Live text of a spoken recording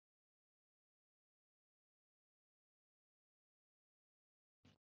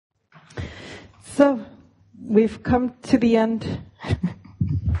So, we've come to the end.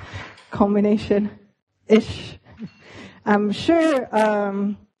 Culmination-ish. I'm sure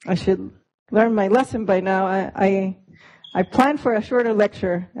I should learn my lesson by now. I planned for a shorter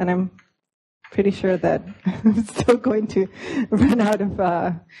lecture, and I'm pretty sure that I'm still going to run out of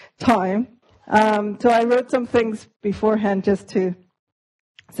time. So I wrote some things beforehand just to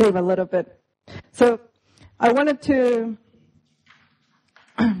save a little bit. So I wanted to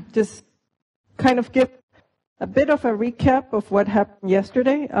just kind of give a bit of a recap of what happened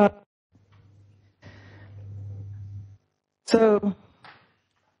yesterday. So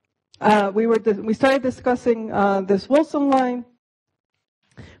we started discussing this Wilson line,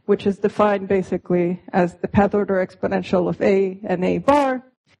 which is defined basically as the path order exponential of A and A bar.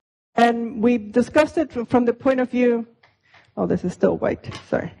 And we discussed it from the point of view, oh, this is still white,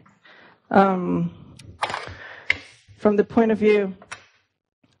 sorry. From the point of view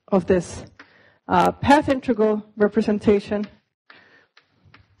of this path integral representation.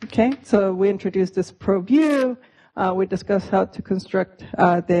 Okay, so we introduced this probe U. We discussed how to construct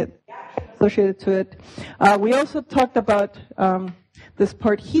the associated to it. We also talked about this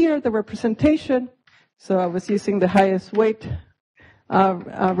part here, the representation. So I was using the highest weight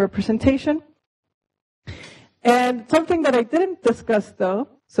representation. And something that I didn't discuss, though,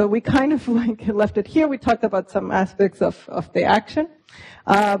 so we kind of like left it here. We talked about some aspects of the action.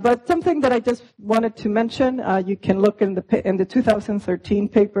 But something that I just wanted to mention, you can look in the 2013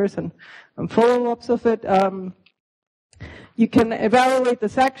 papers and follow-ups of it. You can evaluate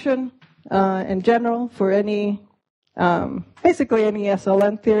this action in general for any, basically any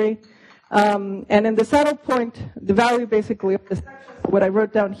SLN theory. And in the saddle point, the value basically of this action, what I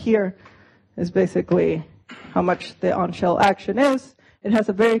wrote down here is basically how much the on-shell action is. It has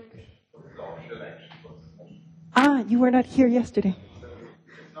a very... you were not here yesterday.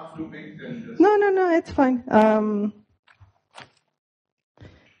 It's not too big then just... No, it's fine.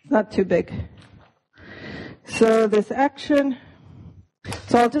 Not too big. So this action,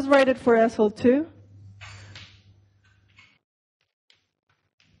 so I'll just write it for SL2.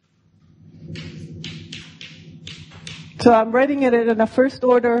 So I'm writing it in a first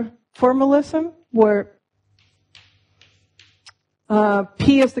order formalism where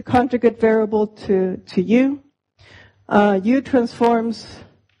P is the conjugate variable to U. U transforms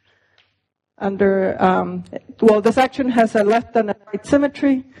under, this action has a left and a right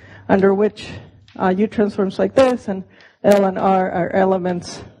symmetry under which U transforms like this, and L and R are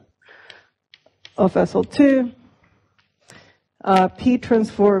elements of SL2. P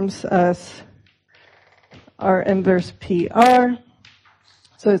transforms as R inverse PR.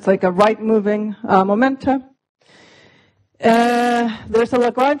 So it's like a right-moving momenta. There's a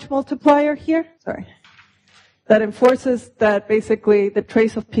Lagrange multiplier here, that enforces that basically the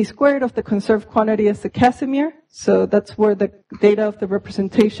trace of P squared of the conserved quantity is the Casimir. So that's where the data of the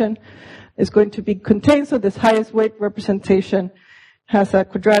representation is going to be contained. So this highest weight representation has a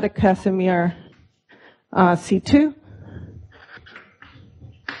quadratic Casimir C2.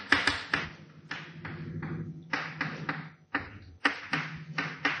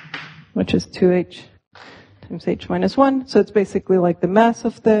 Which is 2h times h minus 1. So it's basically like the mass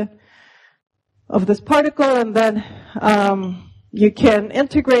of this particle, and then you can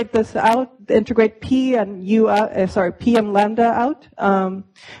integrate this out, integrate P and U out, P and lambda out,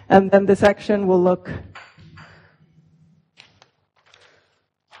 and then this action will look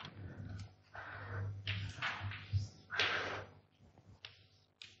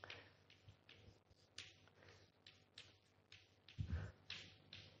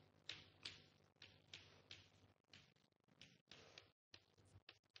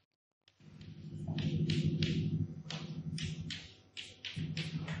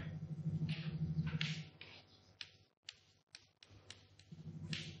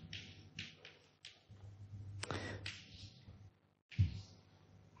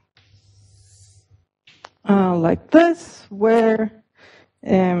like this, where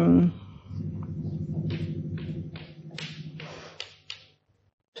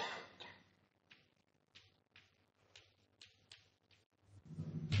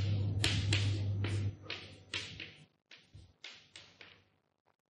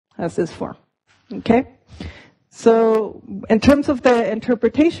has this form. Okay? So in terms of the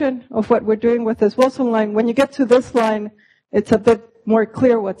interpretation of what we're doing with this Wilson line, when you get to this line, it's a bit more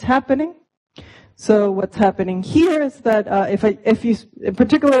clear what's happening. So what's happening here is that if you, in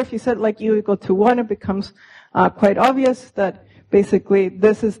particular, if you set like U equal to 1, it becomes quite obvious that basically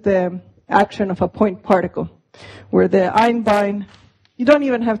this is the action of a point particle, where the Einbein, you don't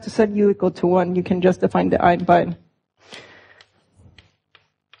even have to set U equal to 1, you can just define the Einbein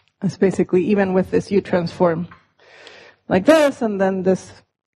It's basically even with this U transform like this, and then this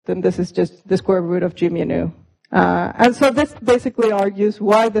is just the square root of G mu nu. And so this basically argues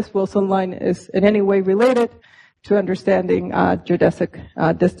why this Wilson line is in any way related to understanding geodesic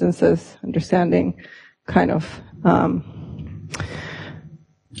distances, understanding kind of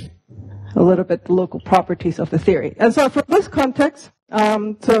a little bit the local properties of the theory. And so for this context,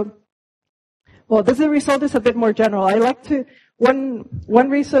 this result is a bit more general. I like to, one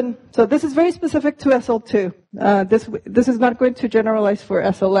reason, so this is very specific to SL2. This is not going to generalize for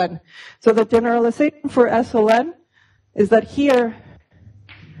SLN. So the generalization for SLN is that here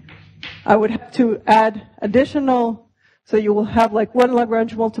I would have to add additional, so you will have like one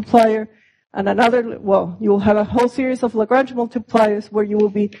Lagrange multiplier and another, well, you will have a whole series of Lagrange multipliers where you will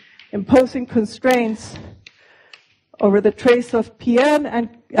be imposing constraints over the trace of Pn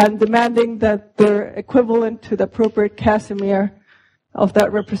and demanding that they're equivalent to the appropriate Casimir of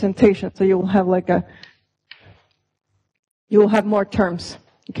that representation. So you will have you will have more terms,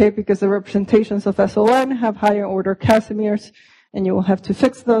 okay, because the representations of SLN have higher order Casimirs, and you will have to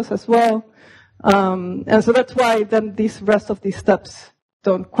fix those as well. And so that's why then these rest of these steps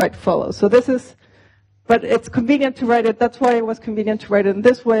don't quite follow. So this is, but it's convenient to write it. That's why it was convenient to write it in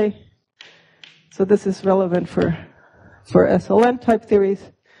this way. So this is relevant for SLN type theories.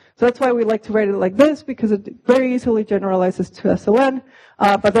 So that's why we like to write it like this, because it very easily generalizes to SLN,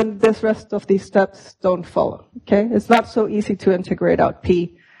 but then this rest of these steps don't follow, okay? It's not so easy to integrate out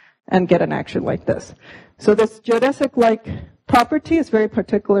P and get an action like this. So this geodesic-like property is very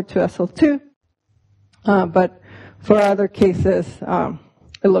particular to SL2, but for other cases,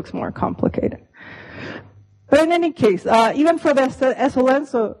 it looks more complicated. But in any case, even for the SLN,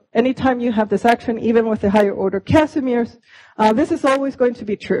 so anytime you have this action, even with the higher order Casimirs, this is always going to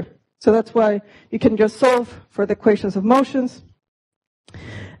be true. So that's why you can just solve for the equations of motions,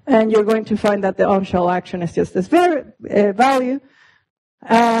 and you're going to find that the on-shell action is just this value,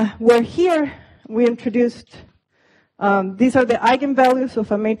 where here we introduced, these are the eigenvalues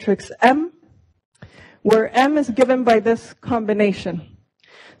of a matrix M, where M is given by this combination.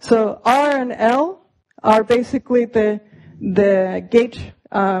 So R and L are basically the gauge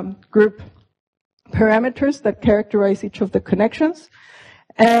group parameters that characterize each of the connections.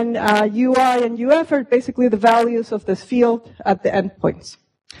 And UI and UF are basically the values of this field at the endpoints.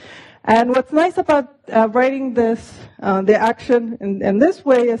 And what's nice about writing this, the action in this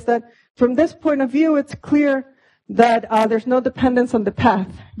way is that from this point of view, it's clear that there's no dependence on the path.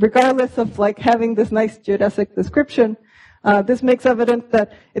 Regardless of like having this nice geodesic description, this makes evident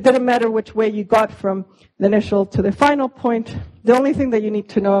that it didn't matter which way you got from the initial to the final point. The only thing that you need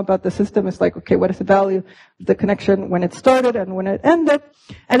to know about the system is like, okay, what is the value of the connection when it started and when it ended?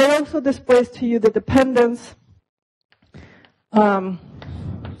 And it also displays to you the dependence at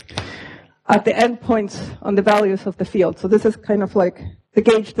the endpoints on the values of the field. So this is kind of like the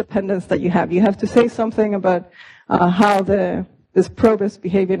gauge dependence that you have. You have to say something about how this probe is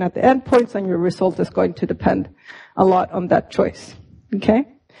behaving at the endpoints, and your result is going to depend a lot on that choice. Okay?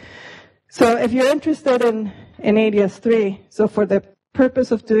 So if you're interested in ADS3, so for the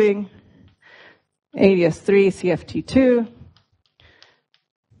purpose of doing ADS3, CFT2,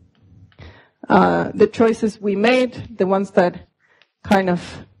 the choices we made, the ones that kind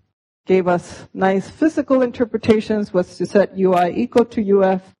of gave us nice physical interpretations, was to set UI equal to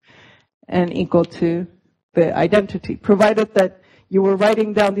UF and equal to the identity, provided that you were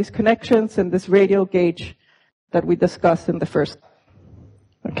writing down these connections in this radial gauge that we discussed in the first.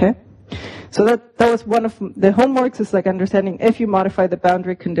 Okay? So that was one of the homeworks, is like understanding if you modify the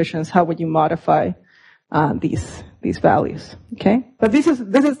boundary conditions, how would you modify these values? Okay? But this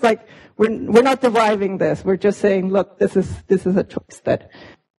is like, we're not deriving this. We're just saying, look, this is a choice that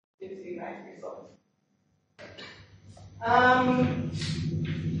gives you nice results.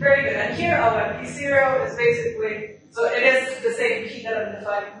 Very good. And here, P0 is basically, so it is the same P that I'm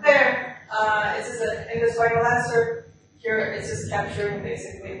defining there. It's just in this final answer, here it's just capturing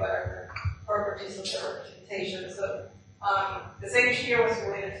basically what properties of the representation. So the same here was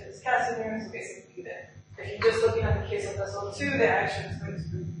related to this Casimir, so basically if you're just looking at the case of SL2, the action is going to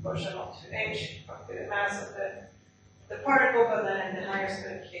be proportional to H, to the mass of the particle, but then in the higher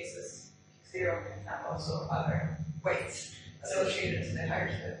spin cases, 0 can have also other weights associated to the higher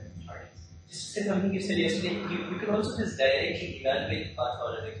spin charges. Just to say something you said yesterday, you can also just directly evaluate the path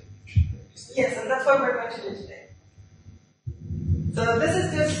order execution. Yes, and that's what we're going to do today. So this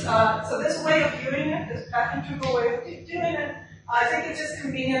is just, so this way of doing it, this path integral way of doing it, I think it's just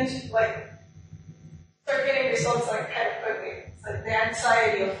convenient, like, start getting results like kind of quickly. It's like the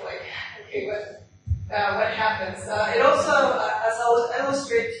anxiety of like, okay, what happens? It also, as I'll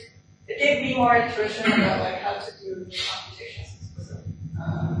illustrate gave me more intuition about like how to do computations.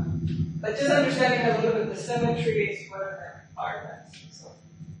 But just understanding a little bit the symmetries, what are the requirements.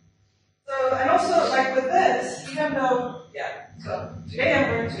 So, and also like with this, even though, so today I'm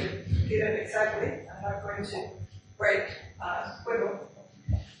going to get it exactly. I'm not going to break squiggle.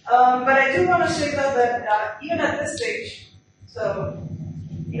 But I do want to say though that even at this stage, so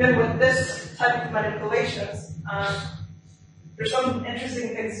even with this type of manipulations, there's some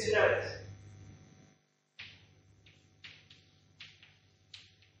interesting things to notice.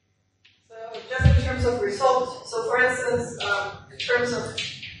 So just in terms of results, so for instance, in terms of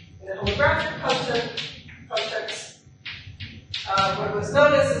the holographic context, what was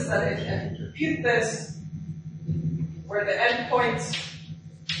noticed is that it can compute this, where the endpoints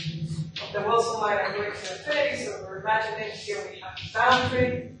of the Wilson line are going to infinity. So we're imagining here we have the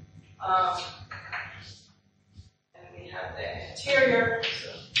boundary, and we have the interior, so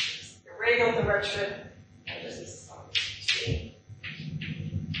this is the radial direction, and this is the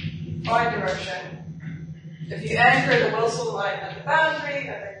y direction. If you anchor the Wilson line at the boundary,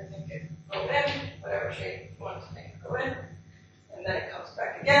 and then you make it go in, whatever shape you want to make it go in, and then it comes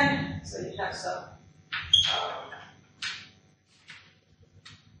back again, so you have some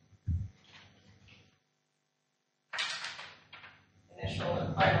initial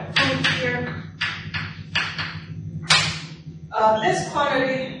and final points here. This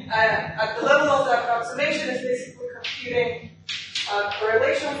quantity at the level of the approximation is basically computing a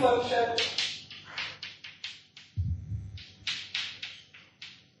correlation function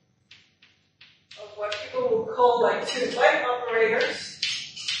of what people will call like two light operators.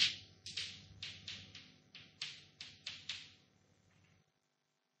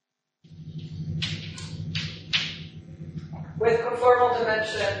 With conformal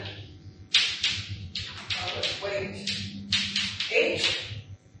dimension with weight h,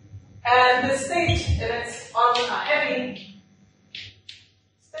 and the state, and it's on a heavy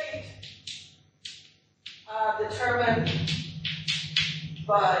state, determined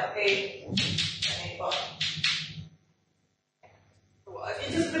by A and A bar. Well, if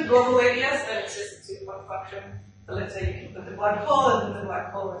you just put global ADS, then it's just a 2-point function. So let's say you can put the black hole, and then the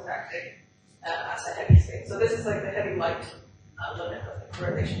black hole is acting as a heavy state. So this is like the heavy light limit of the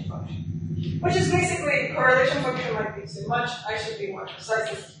correlation function, which is basically, correlation function might be too much. I should be more precise.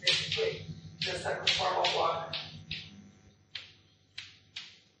 This is basically just a conformal block.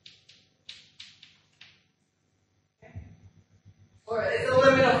 Okay. Or it's the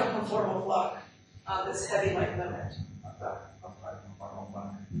limit of a conformal block, this heavy light limit of the conformal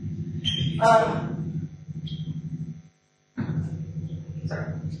block.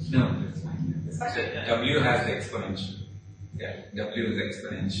 Sorry. No, it's fine. W has the exponential. Yeah, W is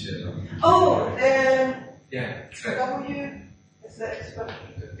exponential. Oh, yeah, it's right. W is the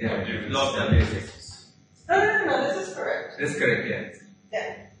exponential. Yeah, log W is No, this is correct. This is correct, yeah.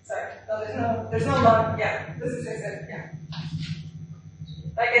 Yeah, sorry. No, there's no log. Yeah, this is exact. Yeah.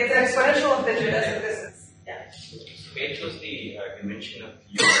 Like it's an exponential of digit as a distance. Yeah. So H was the dimension of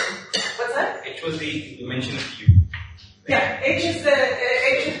U. What's that? H was the dimension of U. Yeah, H is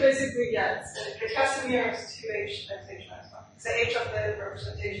basically, yeah, the Casimir is 2H times H minus 1. It's the H of the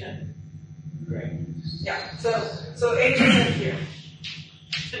representation. Right. Yeah, so H is in here.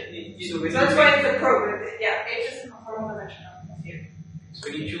 So That's why it's a probe. Yeah, H is a conformal dimension of here. So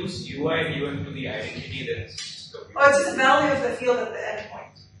when you choose UI and UN to the identity, then it's W. Oh, it's just the value of the field at the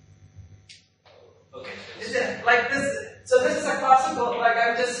endpoint. Okay. Is it like this? So this is a classical, like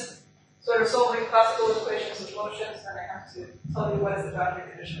I'm just sort of solving classical equations of motions, and I have to tell you what is the boundary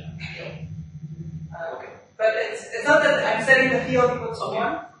condition of the field. Okay. But it's not that I'm setting the field equal to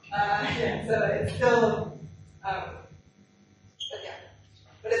 1. Yeah, so it's still, but yeah.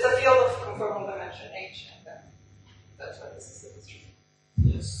 But it's a field of conformal dimension H, and that's what this is.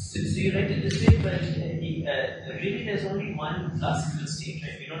 So you write it this way, but really there's only one classical state,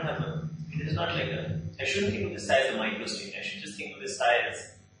 right? We don't have it is not like I shouldn't think of the psi as a micro state, I should just think of the psi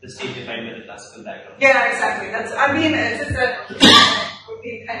as the state defined by the classical background. Yeah, exactly. It's just that we're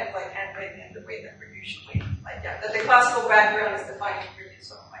being kind of like handwritten in the way that we're usually, like, yeah, that the classical background is defined for you,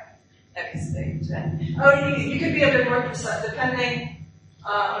 so like heavy state. And, you could be a bit more precise, depending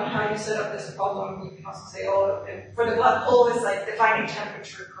on how you set up this problem. You can also say, for the black hole, it's like defining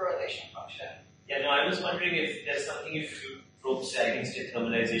temperature correlation function. Yeah, no, I was wondering if there's something if you probe static state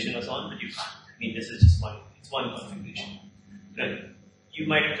thermalization or so on, but you can't. I mean, this is just one configuration. Right. You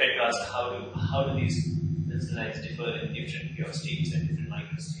might have tried to ask how do these lines differ in different pure states and different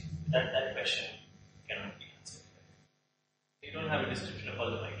microstates. That question cannot be answered. You don't have a description of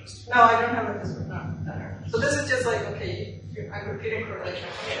all the microstates. No, I don't have a description. No. So this is just like, okay, I'm computing correlation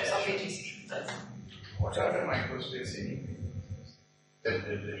of some AGC sets. What are the microspace anyway? That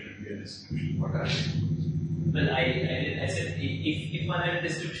there should be a description. What are they? Well, I said if one had a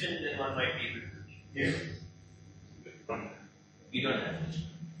description, then one might be able to. Yeah. We don't have it.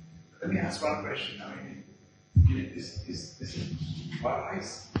 Let me ask one question. I mean, why it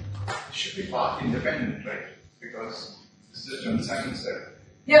should be path independent, right? Because this is a Chern-Simons set.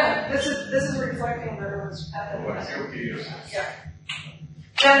 Yeah, this is reflecting that it was at the What's your period? Yeah.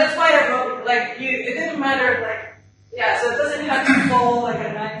 Yeah, that's why I wrote, like, it didn't matter, like, yeah, so it doesn't have to fall like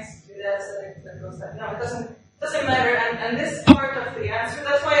a nice that goes that. No, it doesn't matter. And this part of the answer,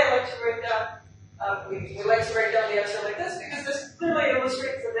 that's why I like to write down, we like to write down the answer like this, because this clearly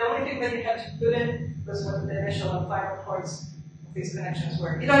illustrates that the only thing that you had to put in was what the initial and final parts of these connections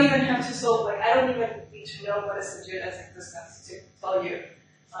were. You don't even have to solve, like, I don't even need to know what is the geodesic distance to tell you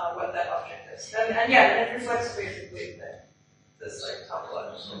what that object is. And yeah, it reflects basically this like top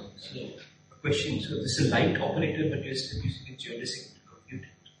level. So, question. So this is a light operator, but you're still using a geodesic to compute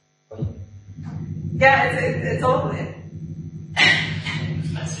it. Yeah, it's all it.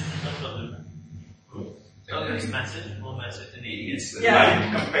 It's massive, no problem. No, it's massive, more massive than ADS.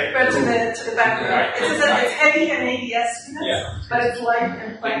 Yeah, Compared to the background. It's heavy and ADS units, but it's light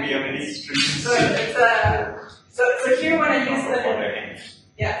and flat. maybe a mini stream. So it's so here when I use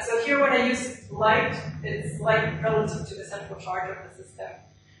so here when I use light, it's light relative to the central charge of the system.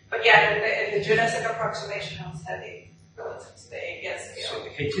 But yeah, the geodesic approximation is heavy relative to the ADS scale. So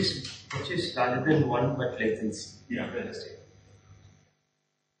H is larger than 1 but less than C. Yeah.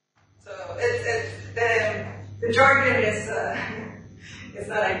 So the jargon is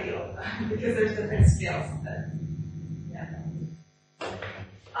not ideal because there's different scales.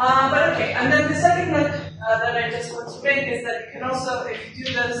 But okay, and then the second note that I just want to make is that you can also, if you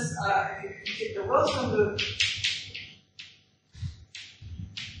do this, if you compute the Wilson loop,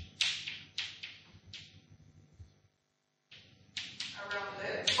 around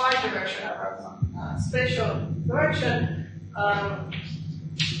the phi direction, around spatial direction,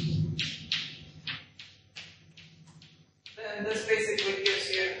 then this basically gives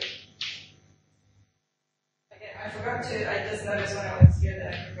you. I forgot to, I just noticed when I was here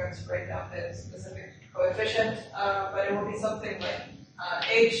that I forgot to break down the specific coefficient, but it will be something like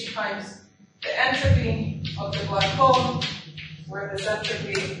H times the entropy of the black hole, where this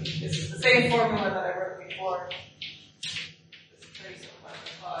entropy, this is the same formula that I wrote before. This is trace of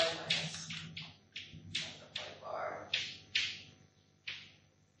lambda pi minus lambda pi bar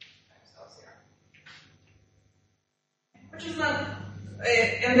times L zero. Which is not,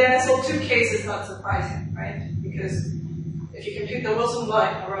 in the SL2 case, is not surprising, right? Because if you compute the Wilson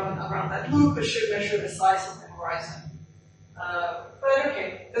line around that loop, it should measure the size of the horizon. But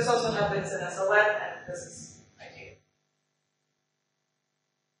okay, this also happens in SLM, and this is ideal.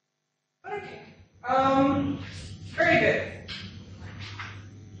 But okay, very good.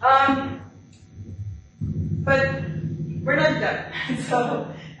 But we're not done. So,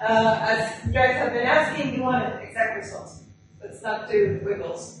 as you guys have been asking, you want exact results. Let's not do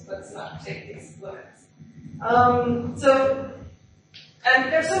wiggles. Let's not take these limits. And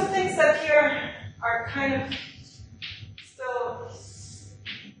there's some things that here are kind of still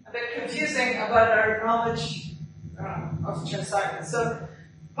a bit confusing about our knowledge of Chern-Simons. So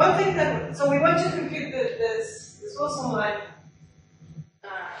one thing so we want to compute this Wilson line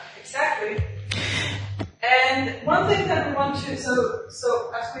exactly. And one thing that we want to,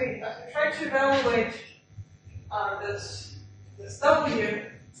 so as we try to evaluate this W,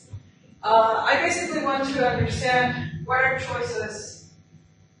 I basically want to understand what are choices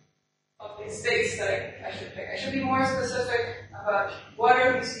of these states that I should pick. I should be more specific about what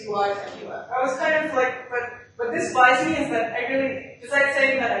are these UIs and UF. I was kind of like, but this buys me is that I really, besides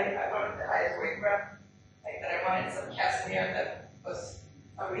saying that I wanted the highest weight graph, like that I wanted some Casimir that was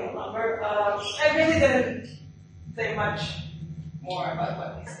a real number, I really didn't say much more about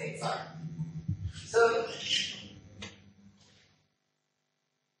what these states are. So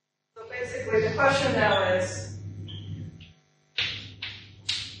basically, the question now is,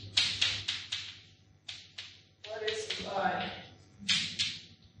 what is UI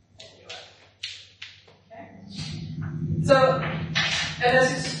and UF? Okay. So, and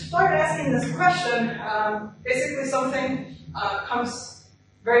as you start asking this question, basically something comes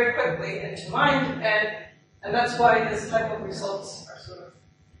very quickly into mind, and that's why this type of results are sort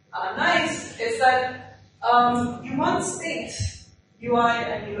of nice, is that you want states UI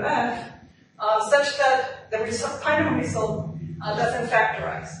and UF, such that the final result doesn't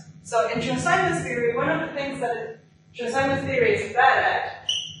factorize. So in Chern-Simons theory, one of the things that Chern-Simons theory is bad at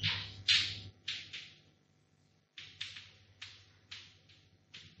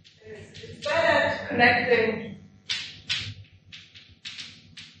connecting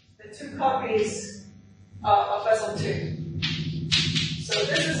the two copies of SL2. So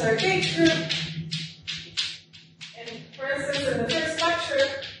this is our gauge group. And for instance, in the first lecture,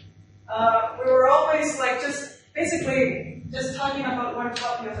 we were always like basically just talking about one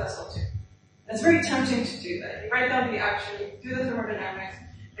copy of SL2. It's very tempting to do that. You write down the action, you do the thermodynamics,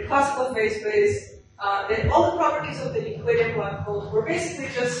 the classical phase space, all the properties of the Euclidean black hole. We're basically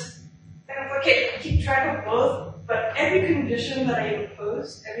just kind of, okay, keep track of both, but every condition that I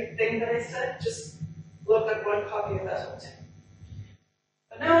imposed, everything that I said, just look like one copy of SL2.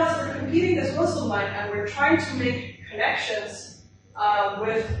 But now as we're computing this Wilson line and we're trying to make connections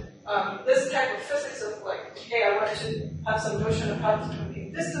with this type of physics of like, okay, I want to have some notion of how to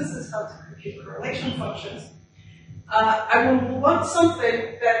compute distances, how to compute correlation functions. I will want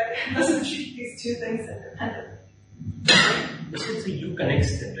something that doesn't treat these two things independently. Essentially, U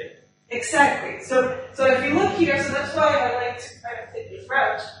connects them, right? Exactly. So if you look here, so that's why I like to kind of take this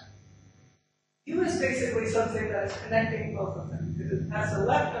route. U is basically something that is connecting both of them because it has a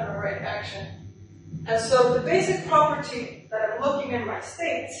left and a right action. And so the basic property that I'm looking in my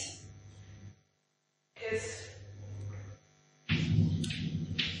states is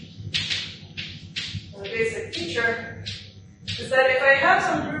the basic feature is that if I have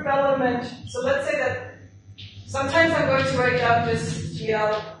some group element, so let's say that sometimes I'm going to write down this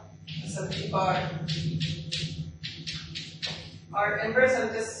GL as a T bar. Our inverse,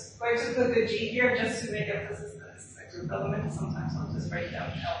 I'm just going to put the G here just to make emphasis that it's a group element. Sometimes I'll just write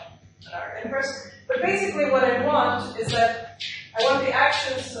down L and our inverse. But basically what I want is that I want the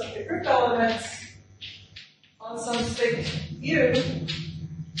actions of the group elements on some state U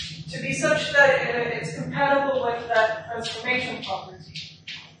to be such that it's compatible with that transformation property.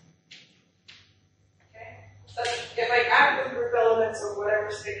 Okay? So if I act with group elements or whatever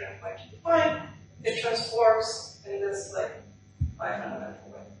state I'm going to define, it transforms in this like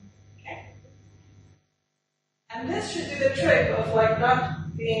bi-fundamental way. Okay? And this should do the trick of like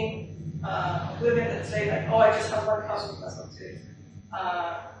not being living and say like, oh, I just have one cosmic SL2,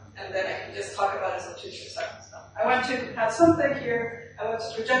 and then I can just talk about SL2 for seconds. No. I want to have something here. I want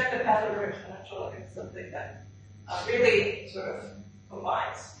to project the path over exponential against something that really sort of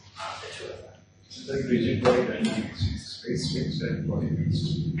combines the two of them. It's like rigid body dynamics. Space fixed and body fixed.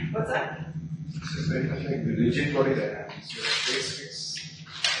 What's that? It's very much like the rigid body dynamics. You have space fixed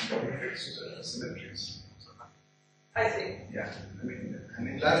and body fixed symmetries. I see. Yeah, I mean, and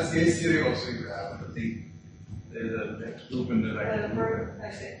in that space theory also you have the thing. There's a left loop and the right loop.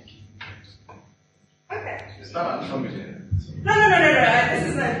 I see. Okay. It's not unfamiliar. No. This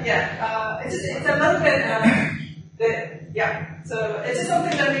is not. Yeah. It's a little bit. Yeah. So it's just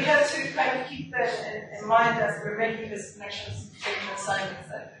something that we have to kind of keep in mind as we're making these connections between Chern-Simons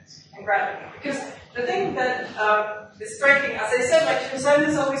and gravity. Because the thing that is striking, as I said, like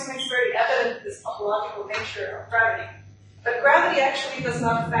Chern-Simons always makes very evident this topological nature of gravity. But gravity actually does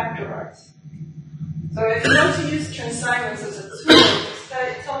not factorize. So if you want to use Chern-Simons as a tool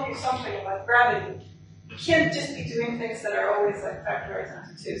to tell you something about gravity, you can't just be doing things that are always like factorized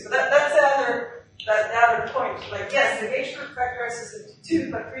into two. So that's the other point. Like yes, the gauge group factorizes into two,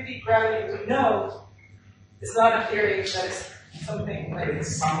 but 3D gravity we know is not a theory that is something like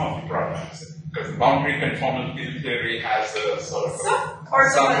it's sum of products. Because boundary conformal field theory has a sort of sum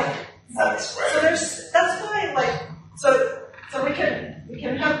of square. So that's why like so we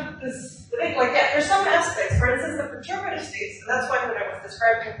can have this debate like yeah, there's some aspects, for instance the perturbative states, and that's why when I was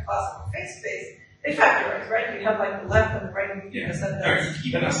describing the classical phase space, they factorize, right? You have like the left and the right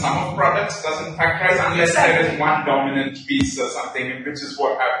even a sum of products doesn't factorize unless there is one dominant piece or something, which is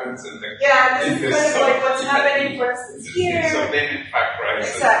what happens in the this is kind of like what's happening for instance here. So then it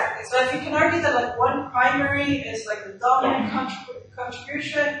factorizes. Exactly. So if you can argue that like one primary is like the dominant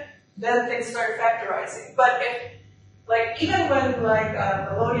contribution, then things start factorizing. But if like even when like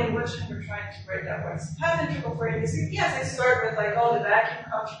Maloney and Woodson were trying to break down what's path integral for you see, yes, I start with like the vacuum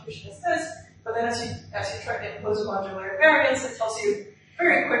contribution is this, but then as you try to impose a modular variance, it tells you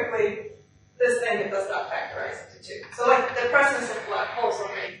very quickly this thing it does not factorize into two. So like the presence of black holes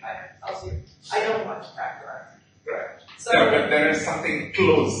already kind of tells you I don't want to factorize. Right. So but there is something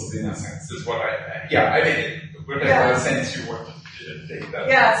close in a sense, is what I mean, whatever sense you want to take that.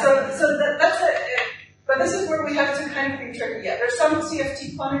 Yeah, so that's it. But this is where we have to kind of be tricky. Yeah, there's some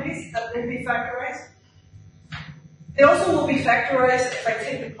CFT quantities that may be factorized. They also will be factorized if I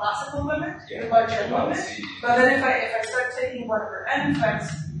take the classical limit, the large n limit. But then if I start taking whatever n times.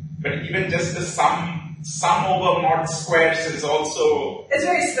 But even just the sum over mod squares is also it's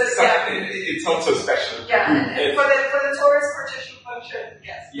very specific. It's also special. Yeah, and for the torus partition function,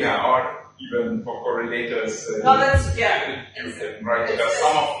 yes. Yeah, or even for correlators. No, that's, yeah. Right,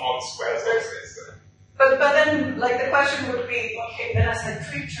 sum of mod squares also. But then, like, the question would be, okay, then as I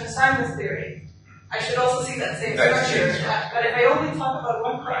treat Chern-Simons theory, I should also see that same structure. But if I only talk about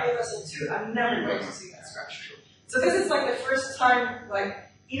one copy of SL2, I'm never going to see that structure. So this is like the first time, like,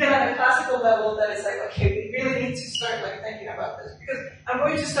 even at a classical level, that it's like, okay, we really need to start like thinking about this, because I'm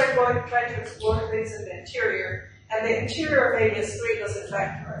going to start trying to explore things in the interior, and the interior of ADS3 doesn't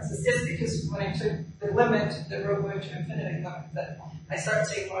factorize. It's just because when I took the limit, the rho going to infinity limit, that I start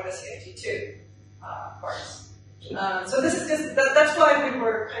seeing more of the CFT2 parts. So this is just, that's why we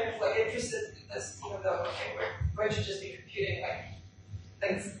were kind of like interested in this, even though, okay, we're going to just be computing like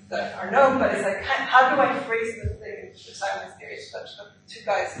things that are known, but it's like, how do I phrase the thing in Chern-Simons theory such that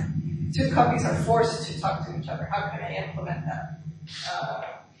two copies are forced to talk to each other? How can I implement that?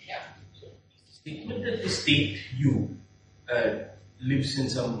 Statement that the state U lives in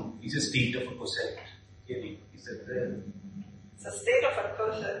some, is a state of a cosine theory. Is that the... It's a state of a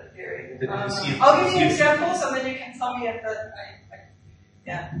cosine theory. I'll give you examples, and then you can tell me if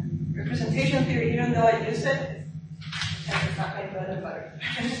that, representation theory, even though I used it, it's not my bread and butter.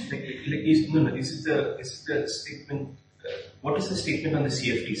 Is the statement, what is the statement on the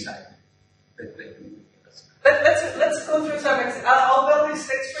CFT side? Let's go through some examples. I'll build these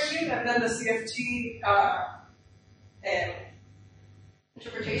six for you, and then the CFT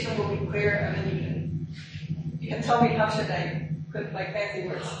interpretation will be clear, and then you can tell me how should I put like fancy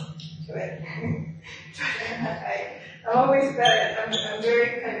words to it. I'm always bad at it. I'm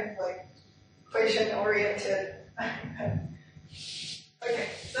very kind of like equation oriented. Okay,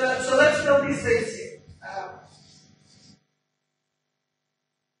 so let's build these things here.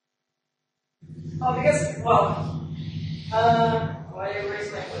 I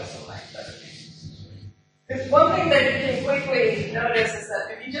erased my list on my because one thing that you can quickly notice is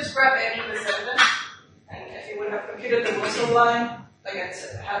that if you just grab any descendant, and if you would have computed the Wilson line, like I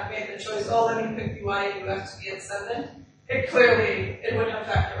have made the choice, let me pick UI and UF to be a descendant, it would have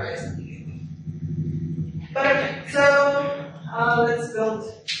factorized immediately. But okay, so let's build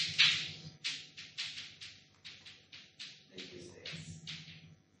these things.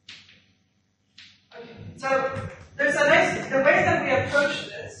 Okay, so there's the way that we approach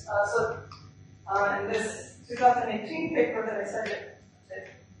this, in this 2018 paper that I sent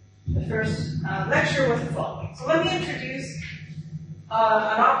the first lecture was the following. So let me introduce an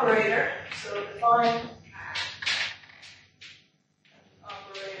operator. So define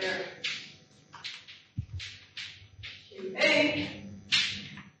operator QA,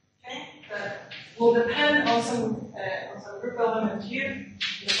 okay, that will depend on some group element U in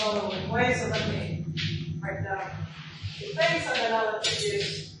the following way. So let me write down two things, and then I'll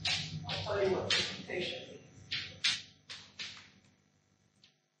tell you what the presentation means.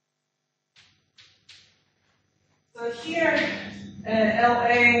 So here,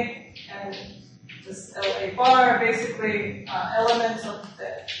 LA and this LA bar are basically elements of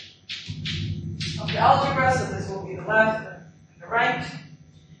the algebra, so this will be the left and the right.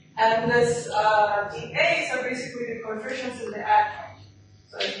 And this DAs are basically the coefficients in the add point.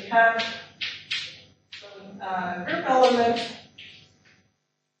 So if you have some group element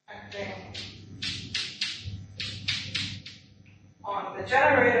acting on the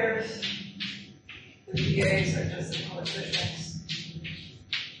generators, the DAs are just the coefficients.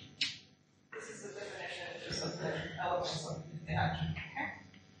 This is the definition just of the elements of the action. Okay?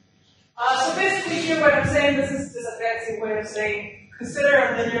 So basically here what I'm saying, this is just a fancy way of saying, consider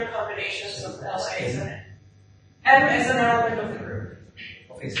a linear combinations of LAs in it. M is an element of the group.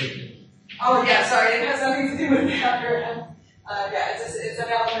 Okay, so. Oh yeah, sorry, it has nothing to do with the after M. It's an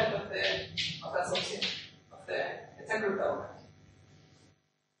element of it's a group element.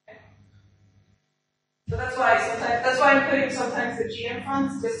 So that's why I'm putting sometimes the G in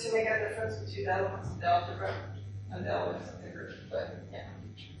front, just to make a difference between the elements of the algebra and the elements of the group. But yeah.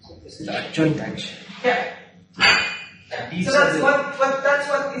 So this is the adjoint action. Yeah. So that's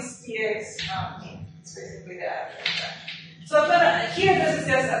what these DAs mean. It's basically the adjoint action. So but here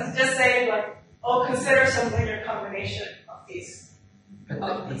I'm just saying like, consider some linear combination of these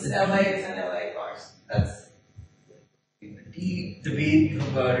LAs and LA bars. That's the way you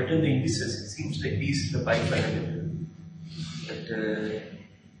have written the indices, it seems like these are the biparameter. But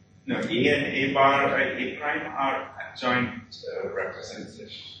no, A and A bar, A prime are adjoint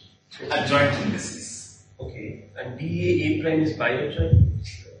representations. Adjoint indices. Okay, and DA A prime is bi-adjoint?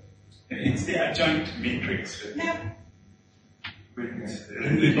 It's the adjoint matrix. yeah. Of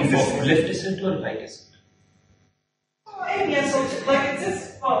left descent or right descent? Yeah, so like it's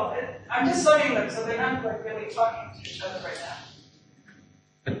just I'm just studying them, so they're not like really talking to each other right now.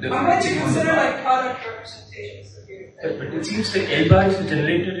 But I'm going to consider like product representations. but it seems like L bar is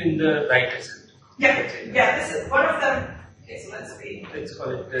generated in the right ascent. Yeah, yeah, this is one of them. Okay, so let's see. Let's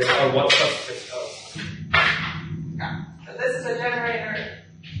call it, or what's up with So this is the generator.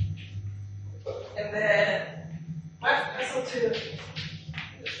 And then left SL2.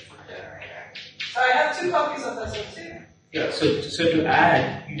 This is the generator. So I have 2 copies of SL2. Yeah, so to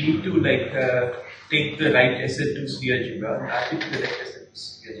add, you need to like take the right SL2 GeoGebra and add it to the right SL2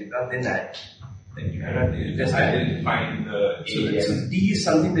 GeoGebra, then add. Then you have to just identify the So D is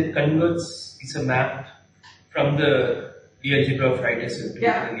something that converts, it's a map from the GeoGebra of right SL2 to the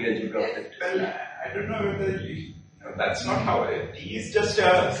GeoGebra of left. Well, I don't know whether that's not how it is. Just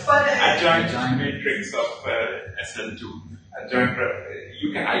a adjoint matrix of SL2.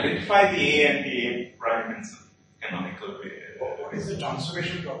 You can identify the A and the A prime in some canonical way. What is the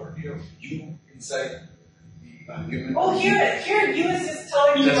transformation property of U inside the argument? Oh, here U is just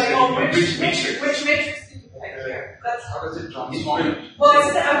telling me like, oh, which matrix do you pick here? That's How does it transform? well,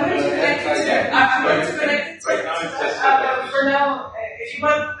 I'm going to connect it to I'm going to connect it to Right now it's just for now, if you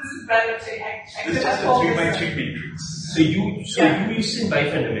want, this is random thing. I it's could just have a called 3 by this. 3 matrix. So you is in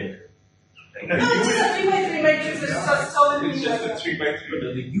bifundamental. No, it's just a 3 by 3 matrix. It's just telling me It's just a like, 3 by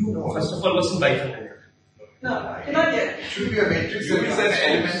 3. The U, first of all, was in bifundamental. no, not yet. It should be a matrix U is an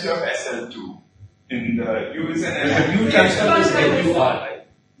element of SL2. In the U is an But element. U transformed as LUR, right?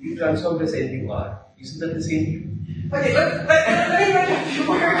 U transformed as LUR. Isn't that the same? Okay, let me write a few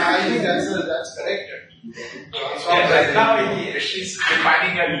more. I think that's correct. Yeah, right now she's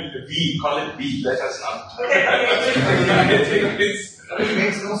defining a V, call it V, let us not. Okay. It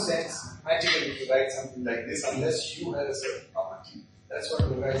makes no sense magically to write something like this unless you have a certain property. That's what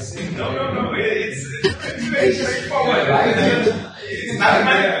the guy is saying. No, it's very straightforward. It's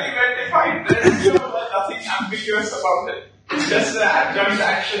mathematically well defined. There's nothing ambiguous about it. It's just the adjoint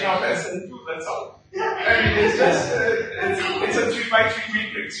action of SN2, that's all. I mean, it's just, it's a 3 by 3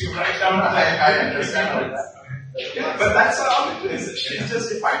 matrix. You write down. I understand all that. Yeah, but that's all it is. She's just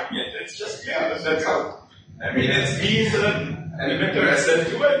defining it. It's just clear. That's all. I mean, it's V is an element of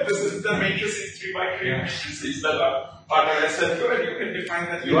SL2, and this is the matrix is 3 by 3 matrices that are part of SL2, and you can define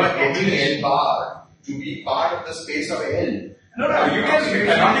that. You are getting L bar to be part of the space of L. No, you can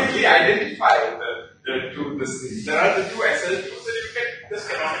canonically identify the two. There are the 2 SL2s, and you can just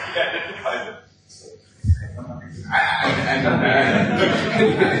canonically identify them. I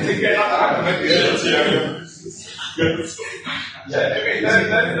think they're not mathematicians here. Yeah, I mean,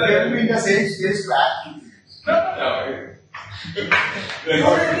 They will be in the same space to add. No.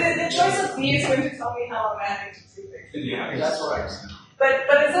 The choice of D is going to tell me how I'm adding to 2 things. Yeah, That's what I'm saying.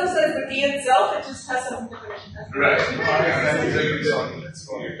 But in some sense, the D itself, it just has some definition. right.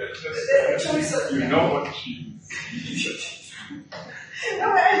 The choice of You know what she is. No,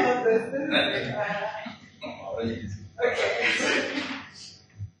 I love this. Okay.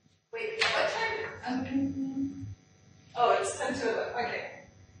 Wait, what time? Oh, it's 10 to 11. Okay.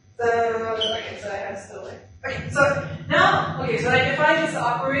 So I have still like. Okay, so now, so I define this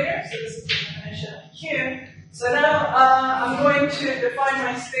operator. So this is the definition of Q. So now I'm going to define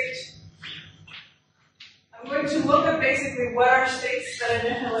my state. I'm going to look at basically what are states that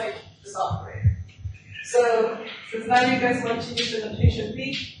annihilate this operator. So since now you guys want to use the notation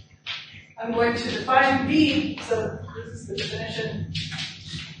B, I'm going to define B. So this is the definition.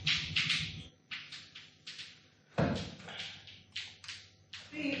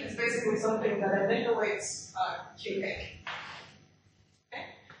 B is basically something that annihilates QA. Okay?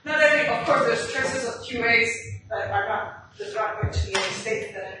 Not every, of course, there's traces of QAs that are not, there's not going to be any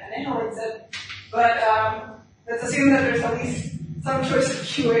state that annihilates it, but let's assume that there's at least some choice of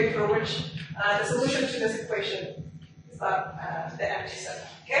QA for which the solution to this equation is not the empty set.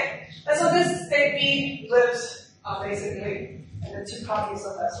 Okay? And so this state B lives basically in the 2 copies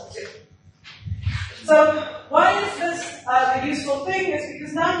of SL2. So why is this a useful thing? Is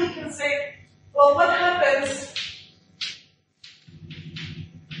because now you can say, well, what happens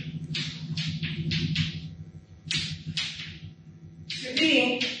to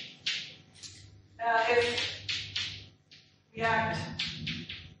B if we act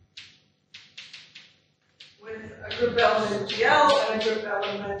with a group element GL and a group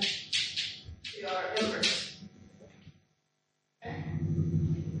element GR inverse? Okay.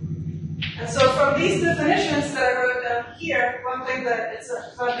 And so from these definitions that I wrote down here, one thing that it's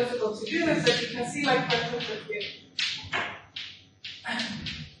not difficult to do is that you can see my questions with you.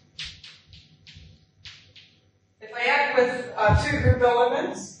 If I act with 2 group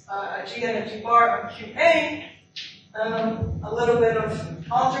elements, a G and a G bar on QA, a little bit of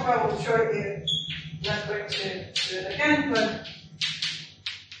algebra will show you. I'm not going to do it again, but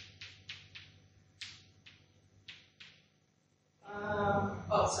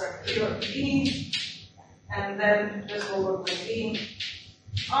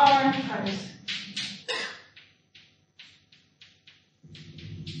R times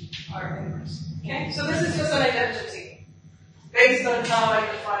R inverse. Okay, so this is just an identity based on how I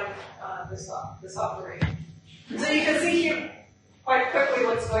define this operator. So you can see here quite quickly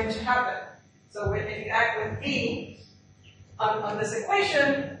what's going to happen. So if you act with B on this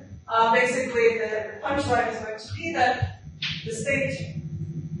equation, basically the punchline is going to be that the state.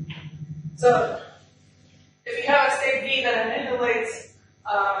 So if you have a state B that annihilates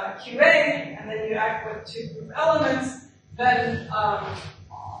QA, and then you act with two group elements, then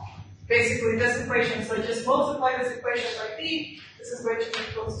basically this equation, so just multiply this equation by B, this is going to be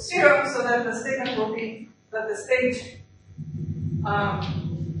equal to 0, so then the statement will be that the state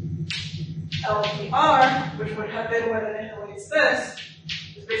LPR, which would have been what annihilates this,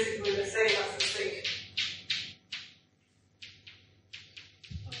 is basically the same as the state.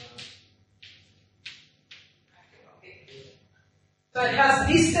 So it has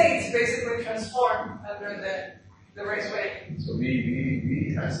these states basically transformed under the raceway. So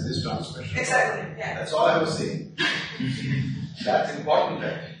we has this transformation. Exactly, yeah. That's all I was saying. That's important,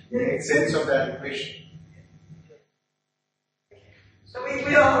 that make sense of that equation. So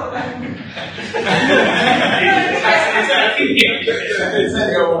we all.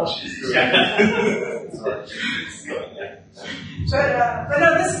 But no,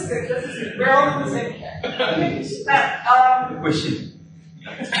 this is good. This is good. We're all on the same track. Question.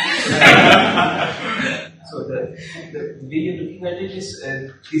 So the way you're looking at it is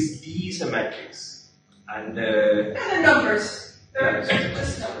D is a matrix, and they're the numbers. They're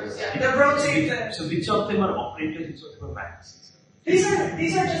just numbers. Yeah. They rotate. So which of them are operators? Which of them are matrices? These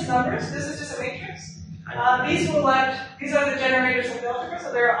are just numbers. This is just a matrix. These are the generators of the algebra,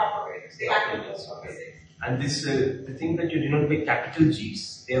 so they're operators. They act on those operators. And this the thing that you denote by capital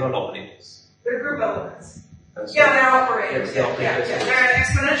G's, they're all operators. They're group elements. That's Yeah, right. they're operators. They're operators. Yeah. They're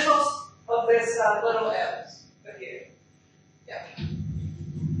exponentials of this little m's. Okay. Yeah.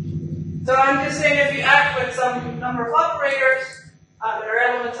 So I'm just saying if you act with some number of operators that are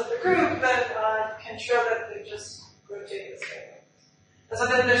elements of the group, then you can show that they just rotate the same. And so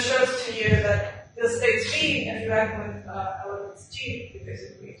then this shows to you that this states B, if you act with elements G, you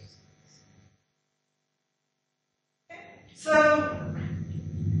basically just. Okay. So,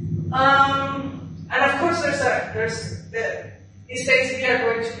 and of course these states here are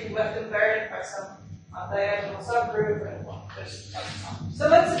going to be left invariant by some diagonal subgroup and so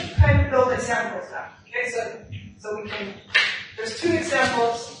let's kind of build examples now. Okay, so we can, there's two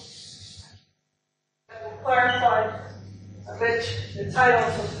examples that will clarify a bit the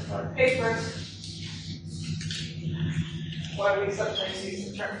titles of our papers, why we sometimes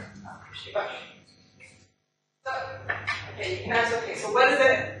use the term Shibashi. So, okay, you can ask, okay, so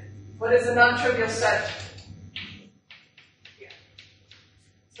what is a non-trivial set? Yeah.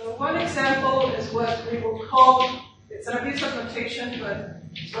 So one example is what we will call, it's an abuse of notation, but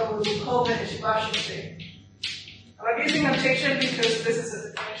it's what we will call the Ishibashi state. I'm using notation because this is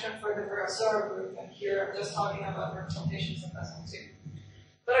a definition for the Virasoro group, and here I'm just talking about representations of S1 too.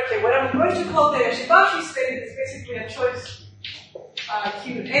 But okay, what I'm going to call the Ishibashi state is basically a choice.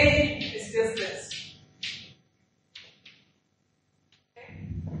 QA is this.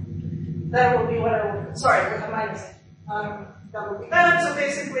 That will be what I will, sorry, with a minus. That will be that. So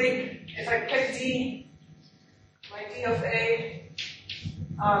basically, if I pick D, my D of A,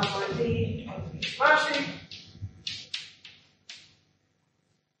 my D of Ishibashi,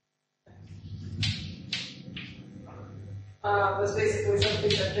 was basically something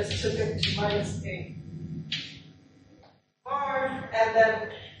that just took it to minus A bar, and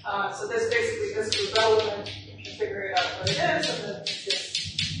then, so this basically, this is relevant, you can figure it out what it is, and then it's just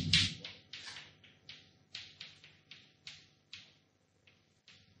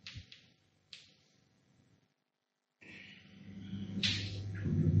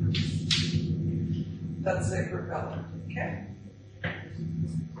that's the group element, okay?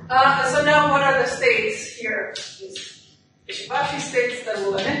 So now what are the states here? These Ishibashi states that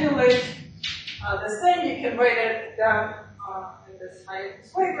will annihilate this thing. You can write it down in this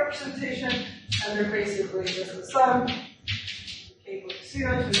highest wave representation, and they're basically just the sum, k equals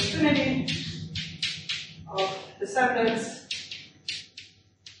 0 to infinity, of descendants.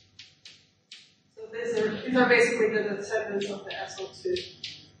 So these are basically the descendants of the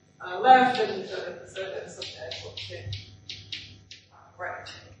SO2 left, and these are the descendants of the SO2 right.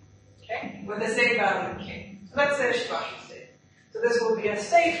 Okay, with the same value k. So that's the Ishibashi state. So this will be a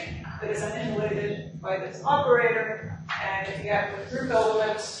state that is annihilated by this operator, and if you add the group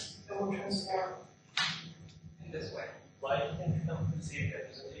elements, it will transform in this way. Why do they come to the same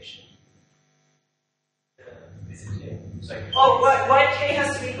representation? Basically, sorry. Oh, why k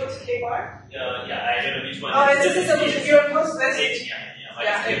has to be bar? Yeah, I don't know which one. Oh, it's just a solution. You're opposed to this? H, yeah.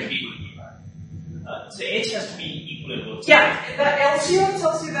 So H has to be equal in both sides. Yeah, the L0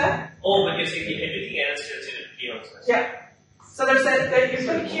 tells you that. Oh, but you're saying everything else tells you that K also. Yeah. So there's that you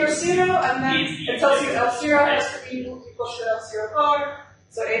put here 0, and then it tells you L0 has to be equal to L0 bar.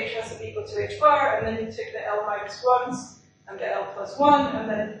 So H has to be equal to H bar, and then you take the L minus 1s and the L plus 1, and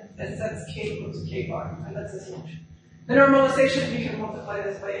then it sets K equal to K bar, and that's the solution. The normalization, you can multiply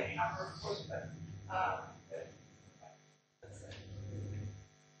this by any number, of course, but that's it.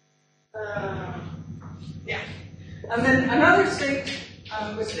 Yeah. And then another state,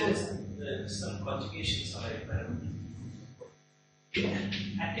 which is some conjugations are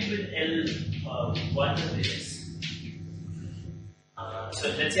active with L1 of this. So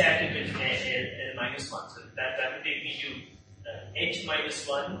let's say active with L minus 1. So that will take me to H minus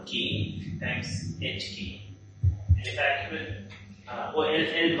 1 K times H K. And if active with or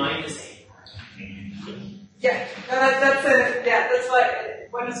L minus A. Yeah, no, that's why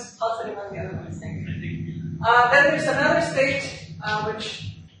one is positive and the other one is negative. Then there's another state, which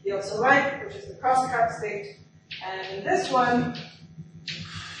you also write, which is the crosscut state. And in this one,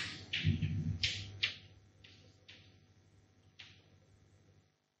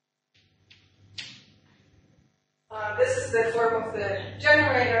 this is the form of the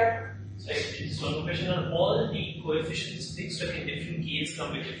generator. So it's one question on all the coefficients fixed, or in different cases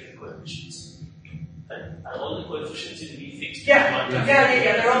come with different coefficients. Are all the coefficients in V fixed? Yeah,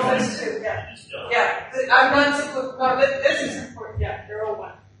 they're all fixed too. Yeah. I'm not simple. No, this is important. Yeah, they're all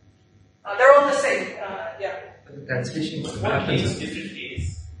one. They're all the same. Yeah. The translation. What case, different case?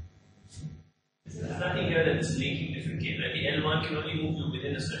 There's nothing here that's linking different case. Right? The L1 can only move you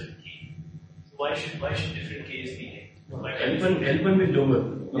within a certain case. So why should different case be linked? L1 will lower.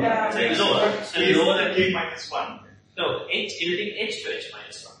 Yeah. So it's lower. So lower than K minus 1. No, H, it'll take H to H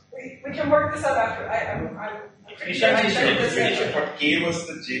minus 1. We can work this out after. I'm pretty sure I checked this out. But K was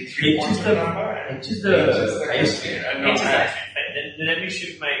the J3 quantum number, and H is the highest. H is actually, then let me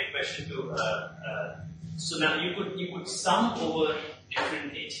shift my question to. So now you could sum over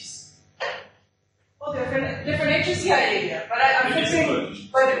different H's. Well, different H's, yeah. But I'm fixing.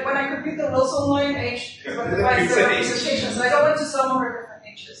 But when I compute the Wilson line, H is what divides the representation. So I don't want to sum over different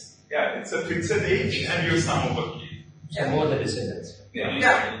H's. Yeah, it's a fixed H, and you sum over K. So more the descendants.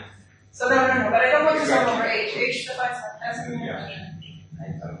 Yeah. So no, but I don't want to sum over H. H divides my testing. I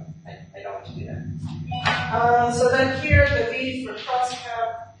don't want to do that. So then here, the V for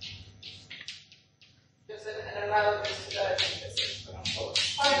crosscut is an analogous to that. This is going to hold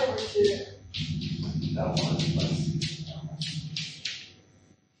 5 over 2 L1 plus L1.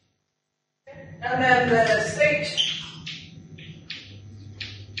 And then the state.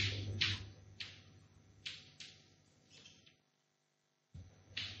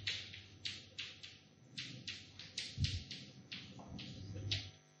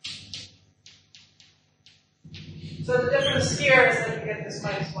 So the difference here is that you get this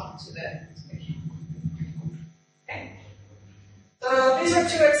minus 1 to the. Okay. So these are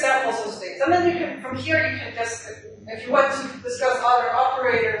 2 examples of states. And then you can, from here, you can just, if you want to discuss other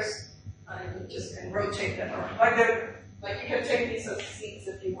operators, you just can rotate them around. Like you can take these as seats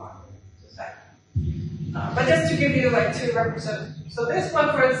if you want. But just to give you like 2 representatives. So this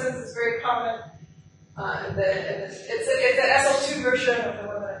one, for instance, is very common. It's the SL2 version of the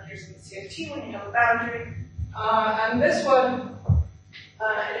one that appears in the CFT when you have a boundary. And this one,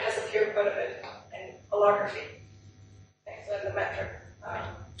 it has appeared quite a bit in holography. Okay, so in the metric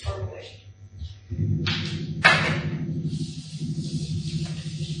formulation.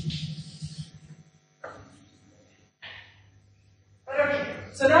 But okay,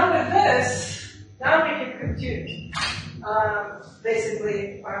 so now with this, now we can compute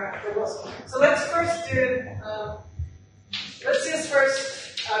basically the Wilson line. So let's first do, let's just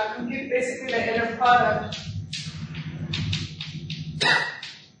first compute basically the inner product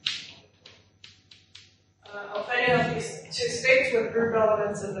of any of these 2 states with group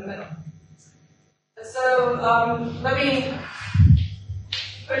elements in the middle. So let me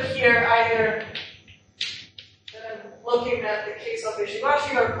put here either looking at the case of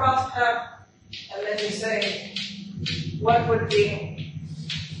Ishibashi or crosscut, and then you say what would be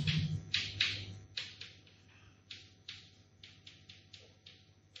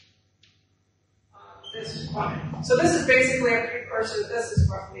this one. So this is basically a precursor. This is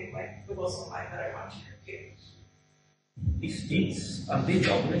roughly like the Wilson line that I want to compute. These states, are they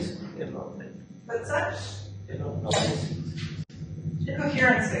normalized? They're not. What's that? They're not normalized. They're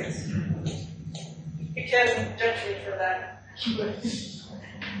coherent states. You can judge me for that.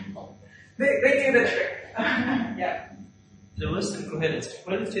 They do the trick. Yeah. There was some coherence.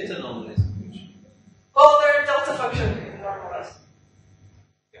 Coherent states are normalized. Well, they're delta function normalized.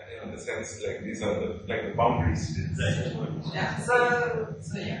 Yeah, in the sense like these are the boundaries. Right. Yeah. So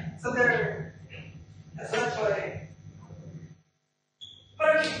yeah. So they're. So that's why.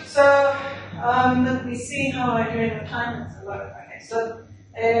 But okay. So let me see how I do in the time. Okay. So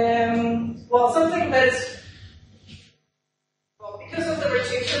well, something that's because of the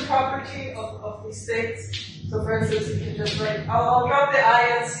rotation property of these states. So for instance, you can just write. I'll drop the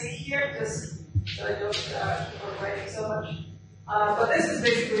I and C here just so I don't keep writing so much. But this is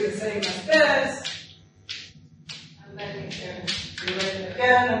basically the same as this. And then you can rewrite it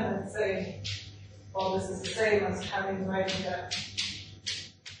again and then say, well, this is the same as having writing that.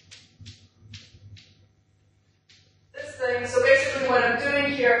 This thing, so basically what I'm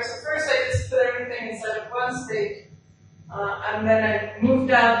doing here, so first I just put everything inside of one state, and then I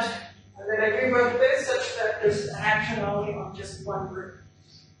moved out, and then I rewrote this such that there's an action only on just one group.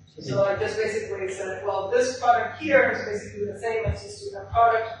 So I just basically said, well, this product here is basically the same as just doing a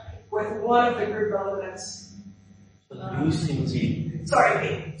product with one of the group elements. Use things in.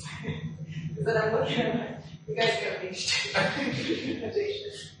 Sorry, B. But I'm looking at you guys get reached.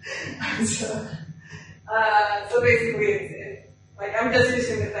 So basically, like I'm just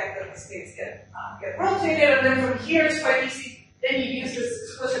using the fact that the states get rotated, and then from here it's quite easy. Then you use this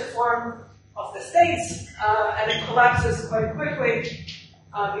explicit form of the states, and it collapses quite quickly.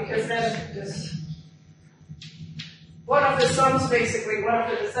 Because then just one of the sums, basically, one of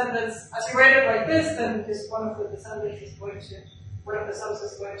the descendants, as you write it like this, then just one of the descendants is going to, one of the sums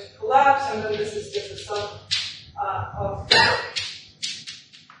is going to collapse, and then this is just a sum of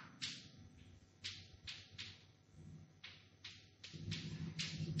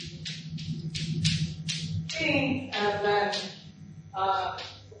T, and then I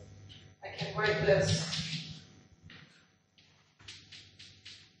can write this.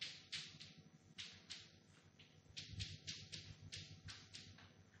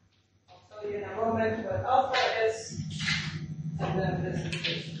 In a moment what alpha is, and then this is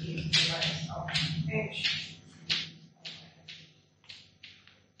basically minus alpha h.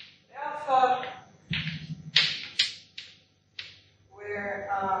 The alpha, where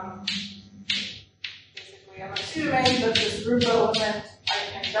basically I'm assuming that this group element, I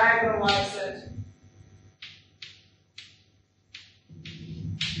can diagonalize it.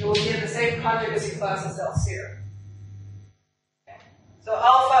 It will be in the same conjugacy class as L0. So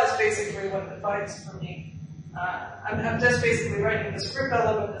alpha is basically what defines for me. I'm just basically writing this group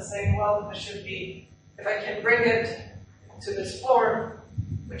element and saying, well, this should be, if I can bring it to this form,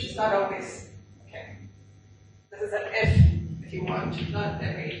 which is not always, okay. This is an if you want, not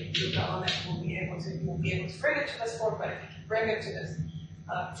every group element will be able to bring it to this form, but if you can bring it to this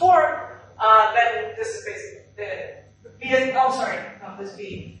form, then this is basically the B, oh sorry, not this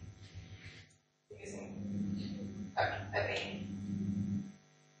B. Using,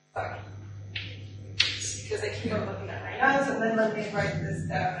 sorry. Because I keep on looking at my notes, and then let me write this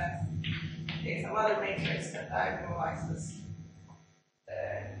down as some other matrix that diagonalizes.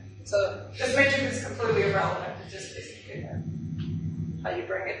 So this matrix is completely irrelevant. It's just basically how you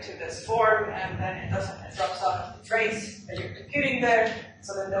bring it to this form, and then it drops off the trace that you're computing there.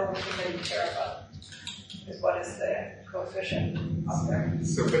 So then the only thing that you care about is what is the coefficient up there.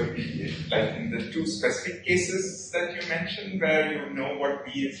 So, but like in the two specific cases that you mentioned, where you know what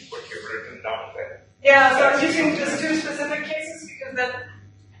B is, what you've written down there. Yeah, so I'm using just two specific cases because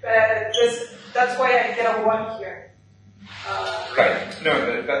that's why I get a 1 here. Right.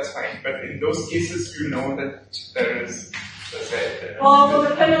 No, that's fine. But in those cases, you know that there is the Z. Well, it will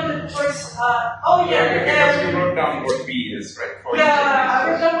depend on the choice. Because you wrote down what B is, right? For I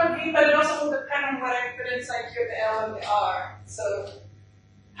wrote down what B, but it also will depend on what I put inside here, the L and the R. So,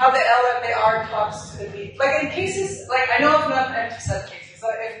 how the L and the R talks to the B. Like in cases, like I know of not empty set cases. So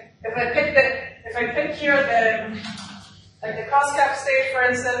if I pick here the cost cap state, for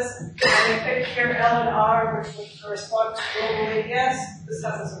instance, and I pick here L and R, which would correspond to global ADS, this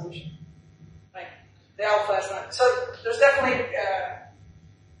has a solution. Like the alpha is not. So there's definitely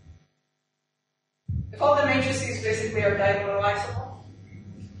if all the matrices basically are diagonalizable,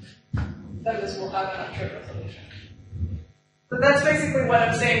 then this will have an untrivial solution. So that's basically what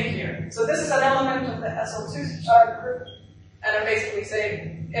I'm saying here. So this is an element of the SL2 group, and I'm basically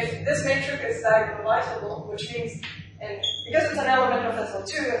saying if this matrix is diagonalizable, which means, and because it's an element of SL2,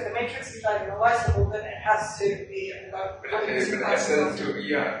 if the matrix is diagonalizable, then it has to be about conjugacy classes.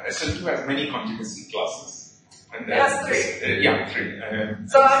 SL2 has many conjugacy classes. And it has 3. Yeah, 3.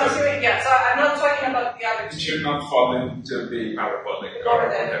 So I'm assuming, so I'm not talking about the average. It should not fall into the parabolic or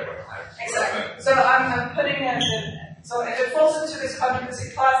whatever. Exactly. So I'm putting in So if it falls into this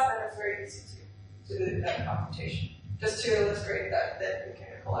conjugacy class, then it's very easy to do that computation. Just to illustrate that we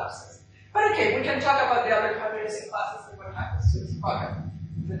can collapse this. But okay, we can talk about the other conjugacy classes and what happens to this product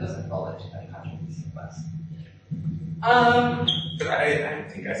if it doesn't fall into that conjugacy class. But I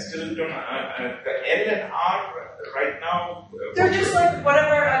think I still don't know. The L and R right now. They're just like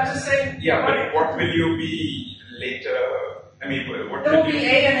whatever, I'm just saying. Yeah, but what will you be later? I mean, what there will will be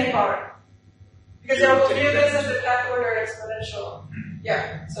A and A bar. Because they will view this as a path order exponential.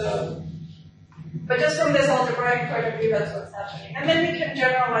 Yeah, so. But just from this algebraic point of view, that's what's happening. And then we can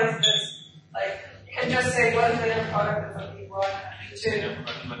generalize this. Like, you can just say what is the inner product of E1 and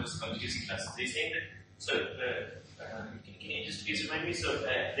E2. About this conjugacy class. So you're saying that, so, can you just please remind me? So,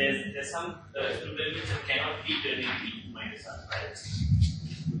 there's some probabilities that cannot be turned into E2 minus R, right?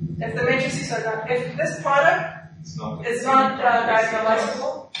 If the matrices are not, if this product is not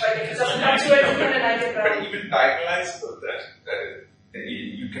diagonalizable, like if it doesn't have two independent eigenvalues. But even diagonalizable,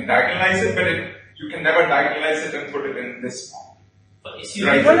 you can diagonalize it, but you can never diagonalize it and put it in this form. But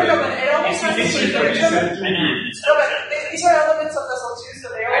right? No, but it always has to be determinant. No, but these are elements of this L2, so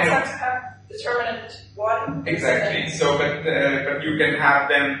they always have to have determinant 1. Exactly. So, but you can have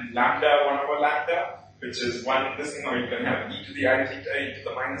them lambda 1 over lambda, which is 1 this thing, or you can have e to the I theta, e to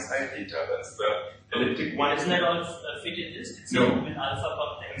the minus I theta. That's the elliptic one. Isn't that all fit in this? It's no. With alpha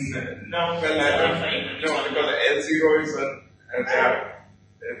complex. No, well, I don't know, because L0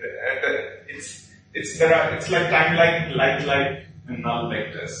 is it's like time-like null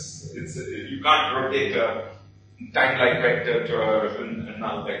vectors. You can't rotate a time-like vector to a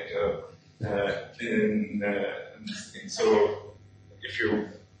null vector in that sense, so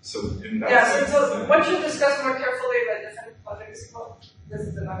once you discuss more carefully the different projects, this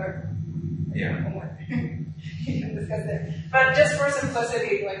is another homework. You can discuss it. But just for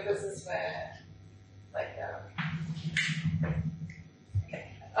simplicity, like this is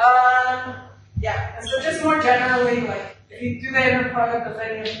and so just more generally, like if you do the inner product of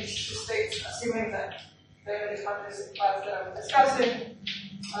any of these two states, assuming that they're the conjugacy class that I'm discussing,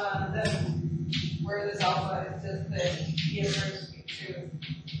 then where this alpha is just the E inverse to.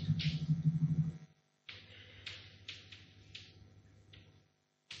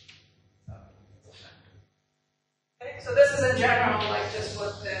 Okay, so this is in general like just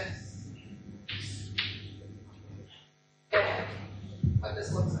what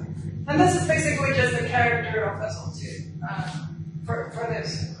this looks like. And this is basically just the character of SL2 for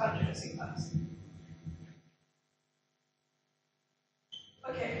this conjugacy class.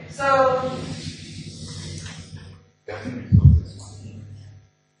 Okay, so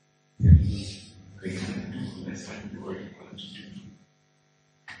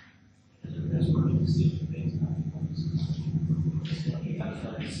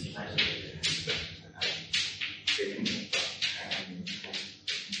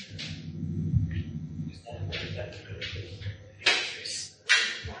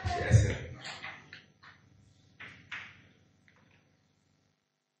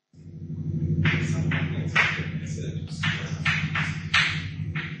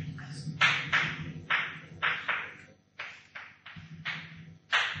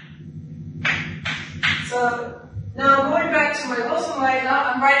now going back to my Wilson line, now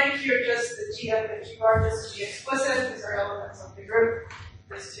I'm writing here just the GF and GR, just G explicit. These are elements of the group,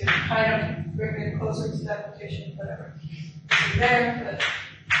 just to kind of bring it closer to that notation, whatever. There, but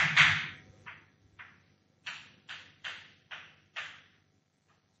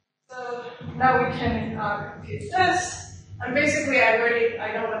so now we can compute this, and basically I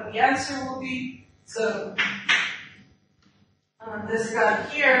know what the answer will be. So this guy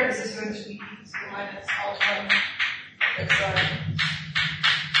here, this is going to be e to the minus alpha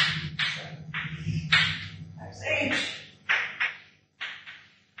times h.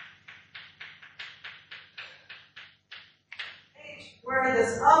 Where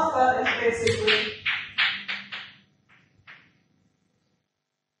this alpha is basically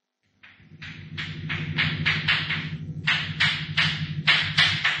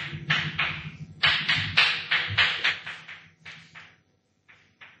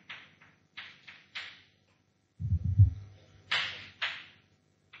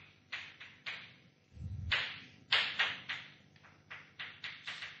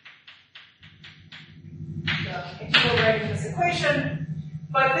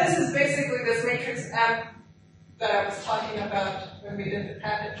but this is basically this matrix M that I was talking about when we did the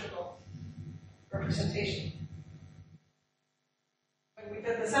path integral representation. When we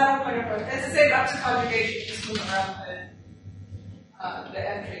did the saddle point approach, it's the same up to conjugation, just move around the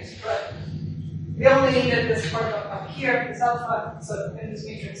entries, but we only needed this part up here, this alpha, so in this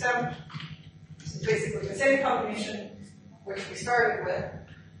matrix M, this is basically the same combination. which we started with.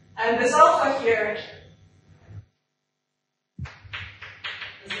 And this alpha here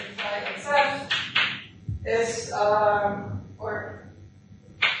is implied XF is, or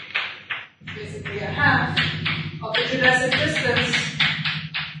basically a half of the geodesic distance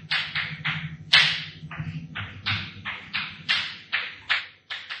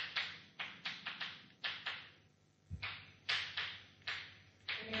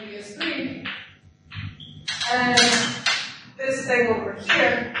in radius 3. And this thing over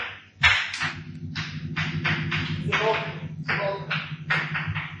here is a bulk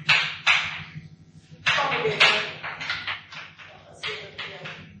propagator. Let's see it here.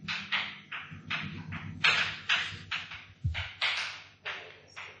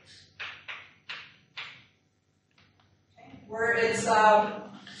 Where it's, yeah.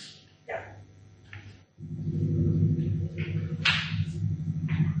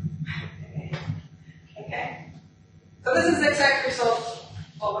 Okay. So this is the exact result,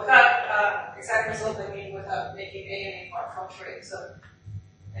 well, without exact result, I mean without making A and A bar fluctuate. So,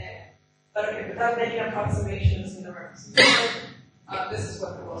 but okay, without making approximations in the representation, this is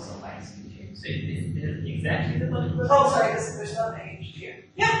what the Wilson lines compute. So it's exactly the one. Oh, sorry, there's nothing H here.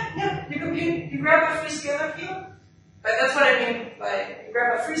 Yeah, you compute, you grab a free scalar field, but that's what I mean by you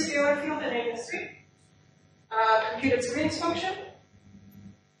grab a free scalar field in A-3, compute its Green's function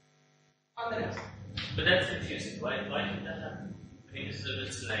on the next. But that's confusing. Why did that happen? I mean, this is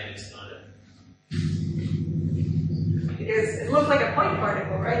a line, it's not a. Because it looks like a point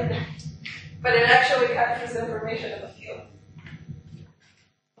particle, right? But it actually captures the information in the field.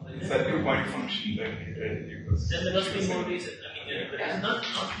 It's a 2-point function that equals. Then there must be more reason. I mean, it's not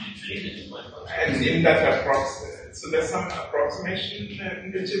related to point function. And in that so there's some approximation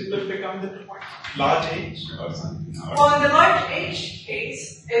in which it will become the 2-point large H or something. Well, in the large H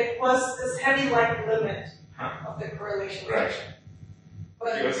case, it was this heavy like limit of the correlation function.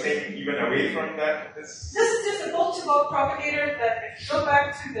 But you're saying even away from that, this is just a bulk-to-bulk propagator that if you go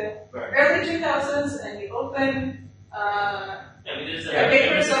back to the early 2000s and you open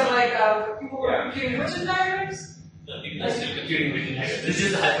papers of like people were computing Witten diagrams. No, people are still computing Witten diagrams. This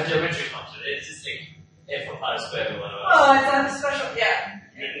is the hypergeometric function. It's just like f of r squared over 1 over r. Oh, it's not special, yeah.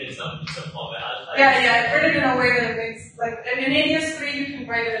 Written in some form where alpha. Yeah, written in a way that it makes, like, in ADS3 you can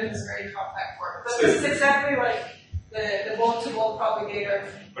write it in this very compact form. But this is exactly like the bulk-to-bulk propagator.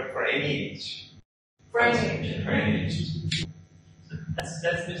 But for any H. For any H. For any H. So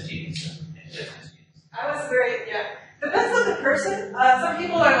that's mysterious. I was very, depends on the person. Some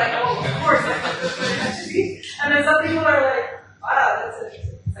people are like, oh, of course, that's what this really has to be. And then some people are like, wow, that's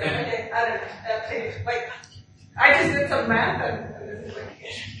interesting. Like, okay, I don't know. Okay, like, I just did some math and this is like,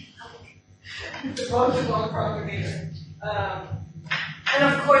 it's a bulk-to-bulk propagator. And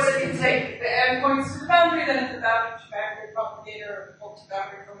of course, it can take the endpoints to the boundary, then it's a boundary-to-boundary propagator or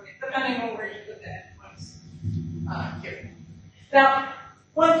bulk-to-boundary propagator, depending on where you put the endpoints here. Now,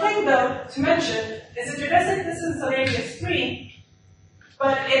 one thing though to mention is the geodesic distance on ADS3,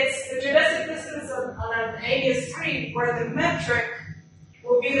 but it's the geodesic distance on an ADS3 where the metric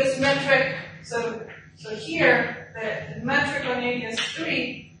will be this metric. So here, the metric on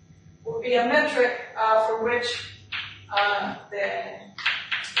ADS3 will be a metric for which the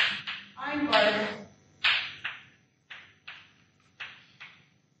einbar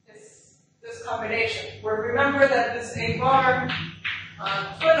is this combination. Where remember that this A bar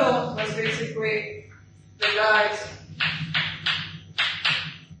twiddle was basically the rise,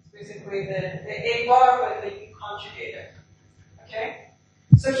 basically the A bar with the U conjugated. Okay?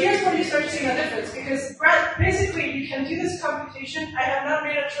 So here's where you start seeing a difference, because basically you can do this computation. I have not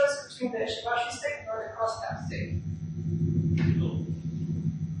made a choice between the Shibashi stick or the crosspath stick.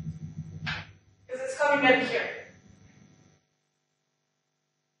 Because it's coming in here.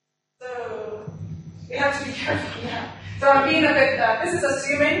 So we have to be careful now. So I'm being a bit, this is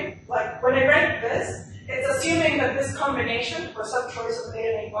assuming, like when I write this, it's assuming that this combination for some choice of A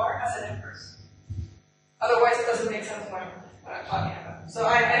and A bar has an inverse. Otherwise it doesn't make sense what I'm talking about. So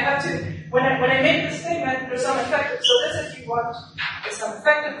I have to, when I make this statement, there's some effective, so this if you want is some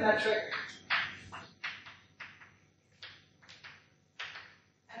effective metric.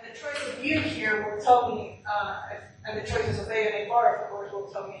 And the choice of U here will tell me, and the choices of A and A bar, of course, will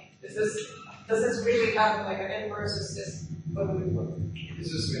tell me, does this really have like an inverse? Is this what do we look?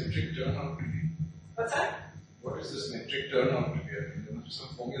 Is this metric turn out to be? What's that? What is this metric turn out to be? I mean, there's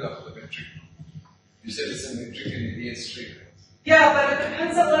some formula for the metric. You said it's a metric in ADS3, right? Yeah, but it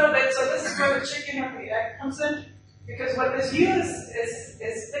depends a little bit. So this is where the chicken or the egg comes in. Because what this U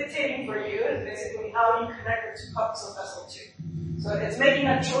is dictating for you is basically how you connect the two copies of vessel 2. So it's making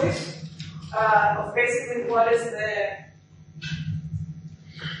a choice of basically what is the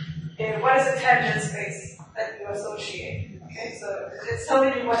Okay, what is a tangent space that you associate? Okay, so it's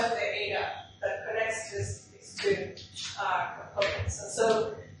telling you what is the eta that connects these two components. And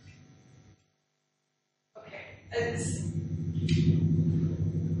so, okay,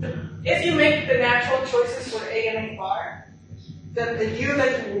 if you make the natural choices for A and A bar, then the U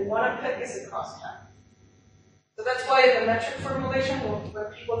that you want to pick is a crosscut. So that's why in the metric formulation, when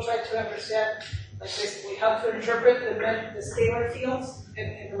people try to understand, like basically how to interpret the scalar fields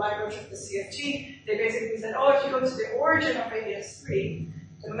in the language of the CFG, they basically said, oh, if you go to the origin of radius 3,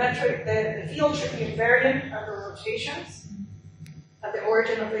 the field should be invariant under rotations at the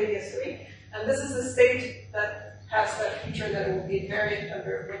origin of radius 3, and this is the state that has that feature that it will be invariant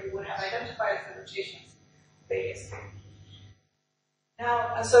under what you would have identified as the rotations of radius 3.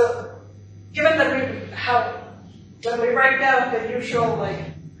 Now, so given that when we write down the usual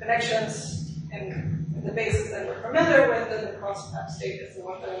connections in the basis that we're familiar with, then the cross-map state is the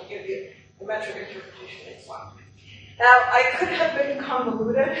one that will give you the metric interpretation X1. Now, I could have been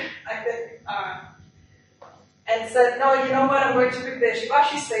convoluted, I think, and said, no, you know what, I'm going to pick the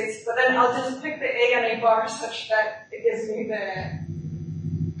Shibashi states, but then I'll just pick the A and A bar such that it gives me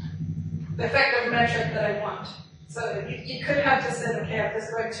the effective metric that I want. So you could have just said, okay, I'm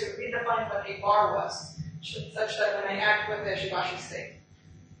just going to redefine what A bar was, such that when I act with the Shibashi state,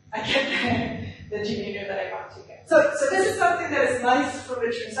 I get the GNU that I want to get. So this is something that is nice from the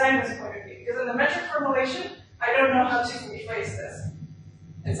Chern-Simons point of view, because in the metric formulation, I don't know how to rephrase this.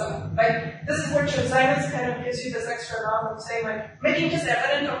 And so, this is where Chern-Simons kind of gives you this extra knob of saying, making just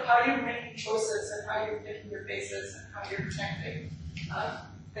evident of how you're making choices and how you're picking your bases and how you're connecting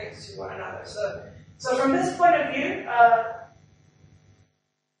things to one another. So from this point of view,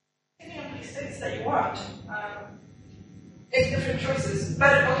 picking up these things that you want, make different choices.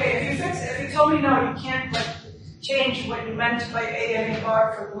 But okay, if you tell me no, you can't change what you meant by A and A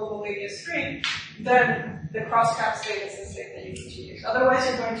bar for global radius 3, then the cross-cap state is the state that you need to use. Otherwise,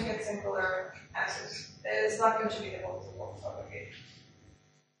 you're going to get singular answers. It's not going to be the multiple propagation.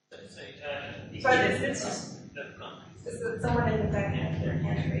 Is someone in the back hand, their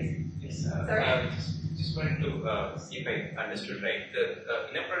hand raised? Yes, just wanted to see if I understood right. The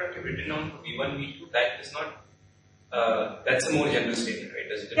inner product written on V1, V2, that is not, that's a more general statement, right?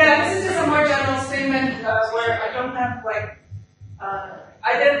 Does it? Yeah, this is just a more general statement where I don't have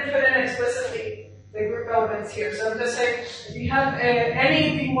I didn't put in explicitly the group elements here. So I'm just saying, if you have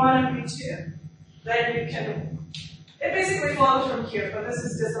any V1 and V2, then you can, it basically follows from here, but this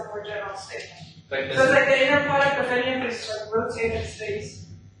is just a more general statement. So it's like the inner product of any of these rotated states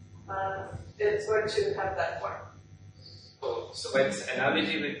is going to have that form. So by this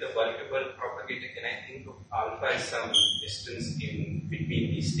analogy with the multiple propagator, can I think of alpha as some distance in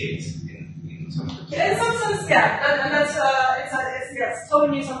between these states in some sense? Yeah, in some sense, yeah. And that's it's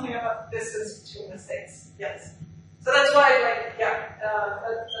telling you something about the distance between the states. Yes. So that's why,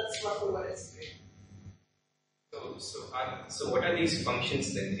 that's roughly what it's doing. So what are these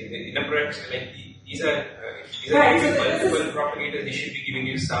functions then? In the inner product, these are multiple propagators, they should be giving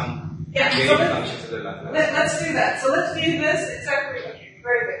you some functions of the Laplace. Let's do that. So let's view this exactly.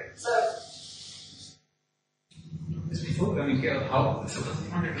 Very good. So just before coming here, suppose we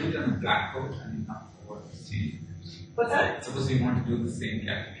want to do it on a black hole and not for what's changed. What's that? Suppose we want to do the same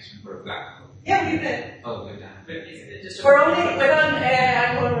calculation for a black hole. Yeah, we did. Oh, good. We're on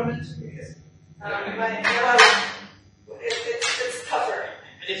angular momentum because it's tougher.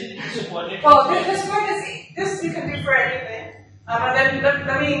 Well, this one is this you can do for anything. And then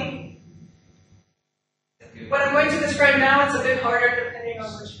let me. What I'm going to describe now is a bit harder depending on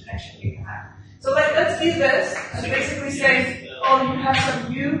which connection you have. So let's do this and basically say, oh, you have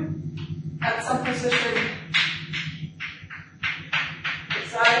some U at some position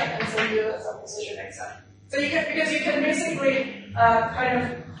xi and some U at some position xi. So you can, because you can basically kind of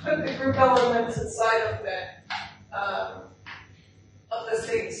put the group elements inside of the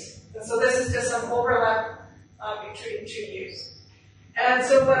states. And so this is just some overlap between two U's. And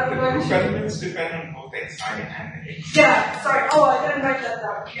so what I'm going to... The group elements depend on both xi and x. Yeah, sorry. Oh, I didn't write that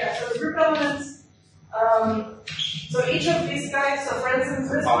down. Yeah, so the group elements, so each of these guys, so for instance,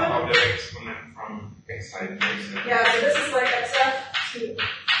 this one... How the exponent from xi to xi. Yeah, so this is like xf to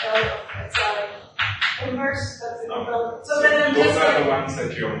xi inverse. That's the group element. So then those are the ones that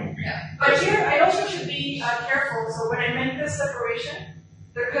you're moving. Yeah. But here, I also should be careful. So when I make this separation,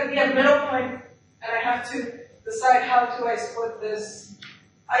 there could be a middle point, and I have to decide how do I split this.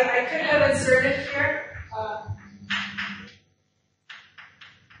 I could have inserted here some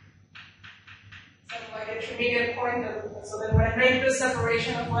intermediate point. So then when I make this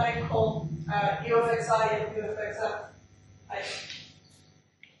separation of what I call U of xi and U of xf, I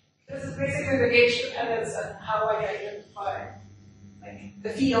basically the H dependence on how I identify like the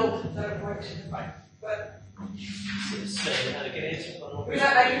field that I'm going to define. But I'm just saying like I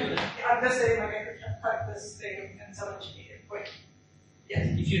could cut this thing and some intermediate point. Yes.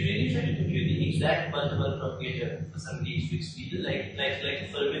 If you really try to compute the exact multiple propagator for some H fixed field, like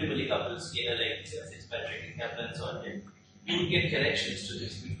a Fermi couple scalar like Fitzpatrick and Kaplan and so on, you would get corrections to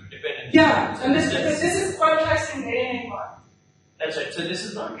this. You could depend on and this is quantizing the NA bar. That's right. So this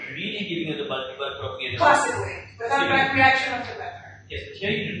is not really giving you the multiple propagator. Classically, without back reaction of the vector. Yes, but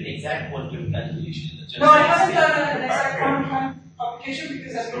here you did an exact quantum calculation. No, I haven't done an exact quantum computation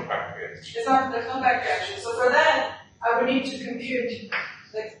because there's no back reaction. So for that, I would need to compute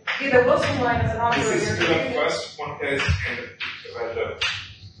like either Wilson line as an operator. This is still a first quantized kind of picture,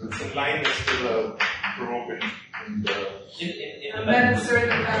 but the line is still a probe in the. And then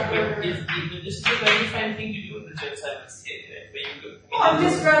certain this is a very fine thing to do in the Chern-Simons case, right? Where you could. Well, I'm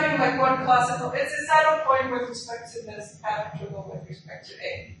just grabbing like one classical. It's at a point with respect to this integral with respect to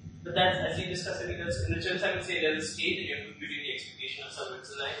A. But that's, as we discussed, because in the Chern-Simons say there's a state and you're computing the expectation of some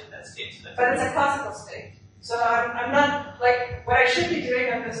Wilson line in that state. So but it's a classical state. So I'm not, like, what I should be doing,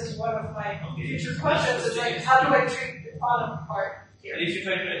 and this is one of my future questions, is like, how do I treat the quantum part here? But if you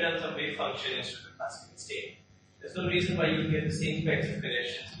try to write down some wave function instead of a classical state, there's no reason why you get the same kinds of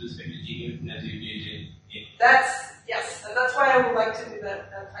corrections with respect to G Newton as you did in. Yes, and that's why I would like to do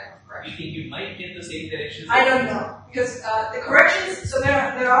that type of correction. You think you might get the same corrections? I don't know, because the corrections, so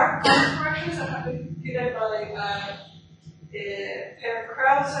there are quantum corrections that have been computed by Aaron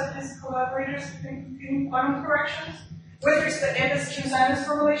Krauss and his collaborators in quantum corrections with respect to this Chern-Simons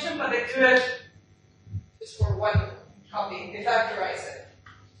formulation, but they do it just for one copy. They factorize it.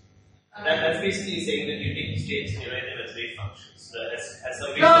 That's basically saying that you take states and you write them as wave functions. As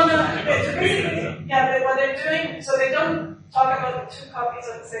some wave No. Basically, yeah, what they're doing, so they don't talk about the two copies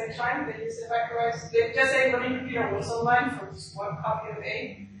at the same time. They use the factorize. They just say, let me compute a Wilson line for just one copy of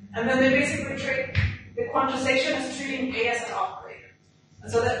A. And then they basically treat the quantization as treating A as an operator.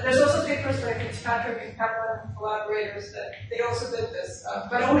 And so there's also papers by Fitzpatrick and Kaplan and collaborators that they also did this,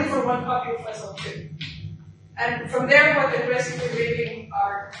 but only for one copy of SL2. And from there, what they're basically reading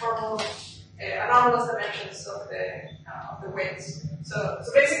are formal anomalous dimensions of the weights. So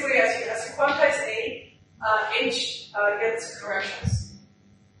basically, as you quantize A, H gets corrections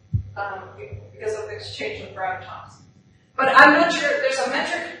because of the exchange of gravitons. But I'm not sure there's a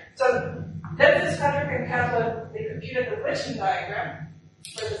metric. So then Fitzpatrick and Kaplan, they computed the Witten diagram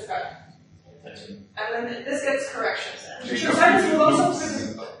for this guy. And then this gets corrections. Chern-Simons will also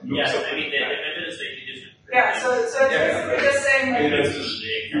yeah, I mean, the method is slightly different. Yeah, so it's basically just saying like.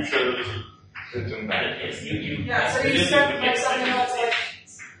 Yeah, so you start like something else like.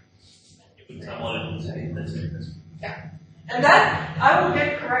 Yeah. And that, I will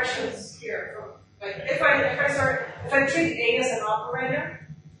get corrections here. Like, if I treat A as an operator,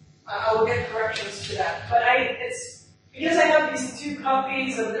 I will get corrections to that. But it's, because I have these two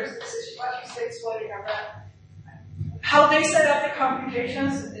copies and there's this Fitzpatrick state splitting of that, how they set up the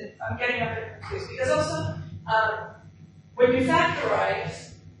computations, I'm getting a bit confused. Because also, when you factorize,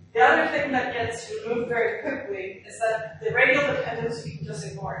 the other thing that gets removed very quickly is that the radial dependence, you can just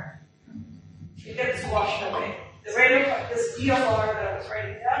ignore it. It gets washed away. The radial, this D of R that I was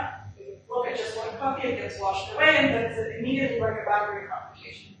writing down, you look at just one copy, it gets washed away, and then it's immediately like a boundary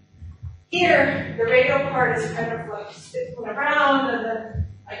computation. Here, the radial part is kind of like spinning around, and then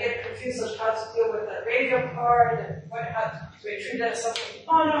I get confused on how to deal with the radial part, and do I treat it as something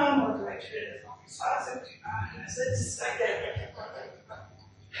quantum, or do I treat it as something positive? So it's just like that.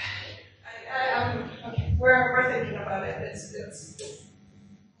 Okay, we're thinking about it. It's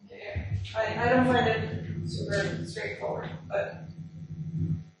okay. I don't find it super straightforward, but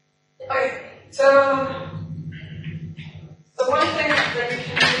okay. So one thing that we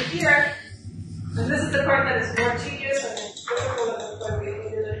can do here, and this is the part that is more tedious and difficult than when we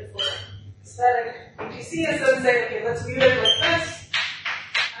did it for static UTC, is then say, okay, let's view it like this,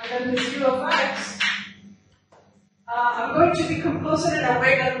 and then this U of X. I'm going to decompose it in a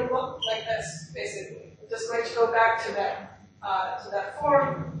way that will look like this, basically. I'm just going to go back to that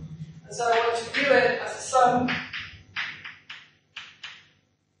form. And so I want to view it as a sum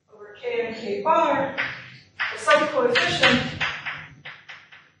over K and K bar, a some coefficient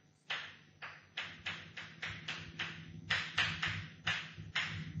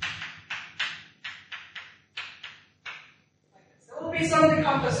It will be some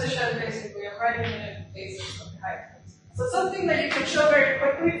decomposition, basically. I'm writing it in basis of the height. So something that you can show very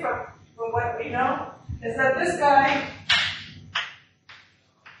quickly from what we know is that this guy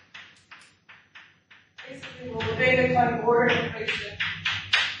basically will obey the Klein-Gordon equation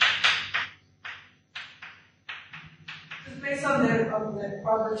based on the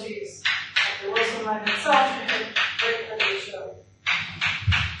properties of the Wilson line itself, you can very clearly show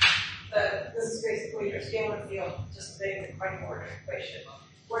that this is basically your scalar field, just saying the quantum order equation.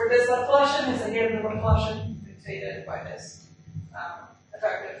 Where this Laplacian is again the Laplacian dictated by this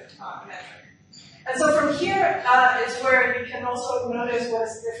effective metric. And so from here is where you can also notice what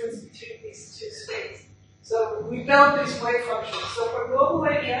is the difference between these two states. So we built these wave functions. So for global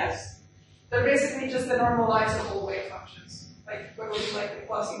ADS, they're basically just the normalizable wave functions, like the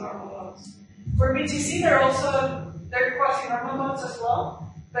quasi-normal modes. For BTC, they're quasi-normal modes as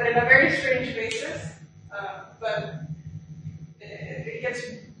well, but in a very strange basis. But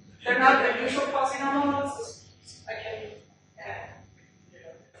they're not the usual quasi-normal modes. I can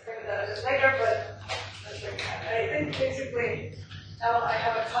explain that a bit later, but I think basically now I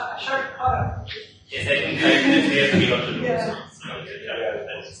have a sharp cutoff. Yes, I think we have to be able to do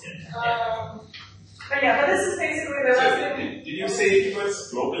Yeah. But this is basically the last thing. Did you say it was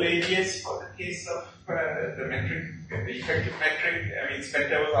global ADS for the case of the metric, the effective metric? I mean,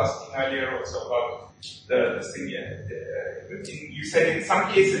 Spectre was asking earlier also about the thing. You said in some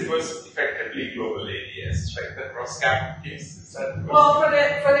cases it was effectively global ADS, like the cross-cap case. Is that well, for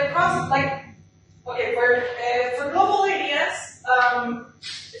the cross, for global ADS,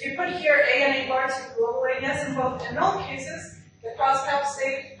 if you put here A and A bars for global ADS in all cases, the cross-cap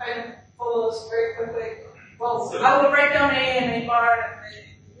state kind of follows very quickly. Well, I will write down A and A bar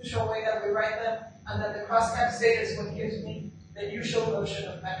in the usual way that we write them, and then the cross-cap state is what gives me the usual notion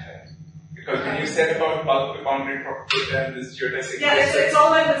of metric. Because when you said about bulk boundary property and this geodesic, it's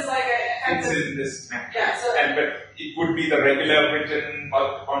all in this it's in this metric. Yeah, so but it would be the regular written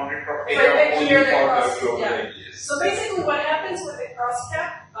bulk boundary property so or only for cross, the global ADS. So basically, what happens with the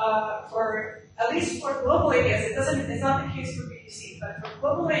cross-cap, at least for global ADS, it's not the case for BTC, but for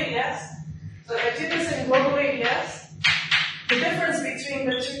global ADS, so if I do this in global ADS, the difference between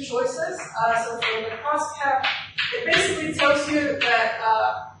the two choices, so for the cross-cap, it basically tells you that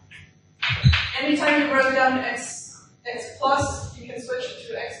anytime you wrote down x plus, you can switch it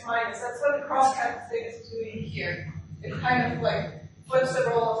to x minus. That's what the cross-cap thing is doing here. It kind of like flips the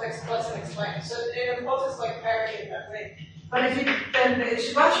role of x plus and x minus. So it imposes like parity in that way. But if you then the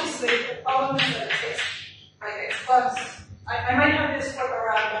Shibashi state, the problem is that it takes like x plus. I might have this flip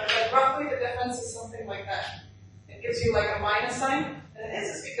around, but like roughly the difference is something like that. It gives you like a minus sign, and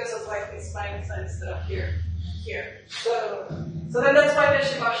this is because of like this minus sign instead of here. So then that's why the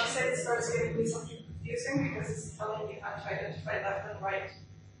Shibashi state starts getting me something confusing, because it's telling me how to identify left and right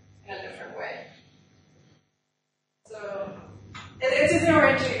in a different way. So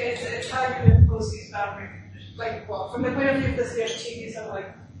it's how you impose these boundary conditions. Like, well, from the point of view of this DFT, these are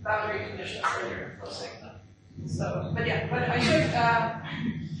like boundary conditions that you're imposing them. So, but I should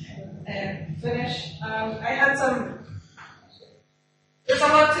finish. I had there's a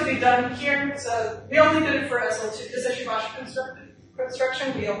lot to be done here. So we only did it for SL2. This is Shibashi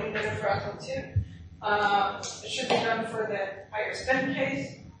construction. We only did it for SL2. It should be done for the higher spin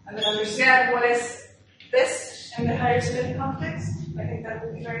case, and then understand what is this in the higher spin context. I think that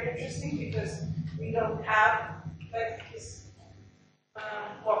would be very interesting because we don't have like this.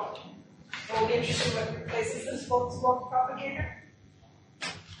 It will be interesting what replaces this slope propagator.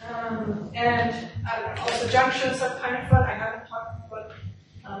 And I don't know, also junctions are kind of fun. I haven't talked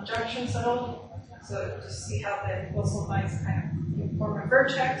about junctions at all. So just see how the Wilson lines kind of form a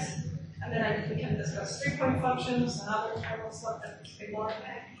vertex. And then we can discuss 3-point functions and other terminal stuff that we speak more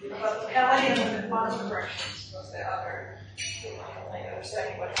about locality and then quantum directions was the other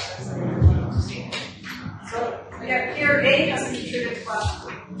understanding what happens that we want to see. So again, here A has to be treated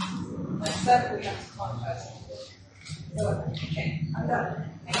classically. Like 7 we have to quantize. So, okay, I'm done.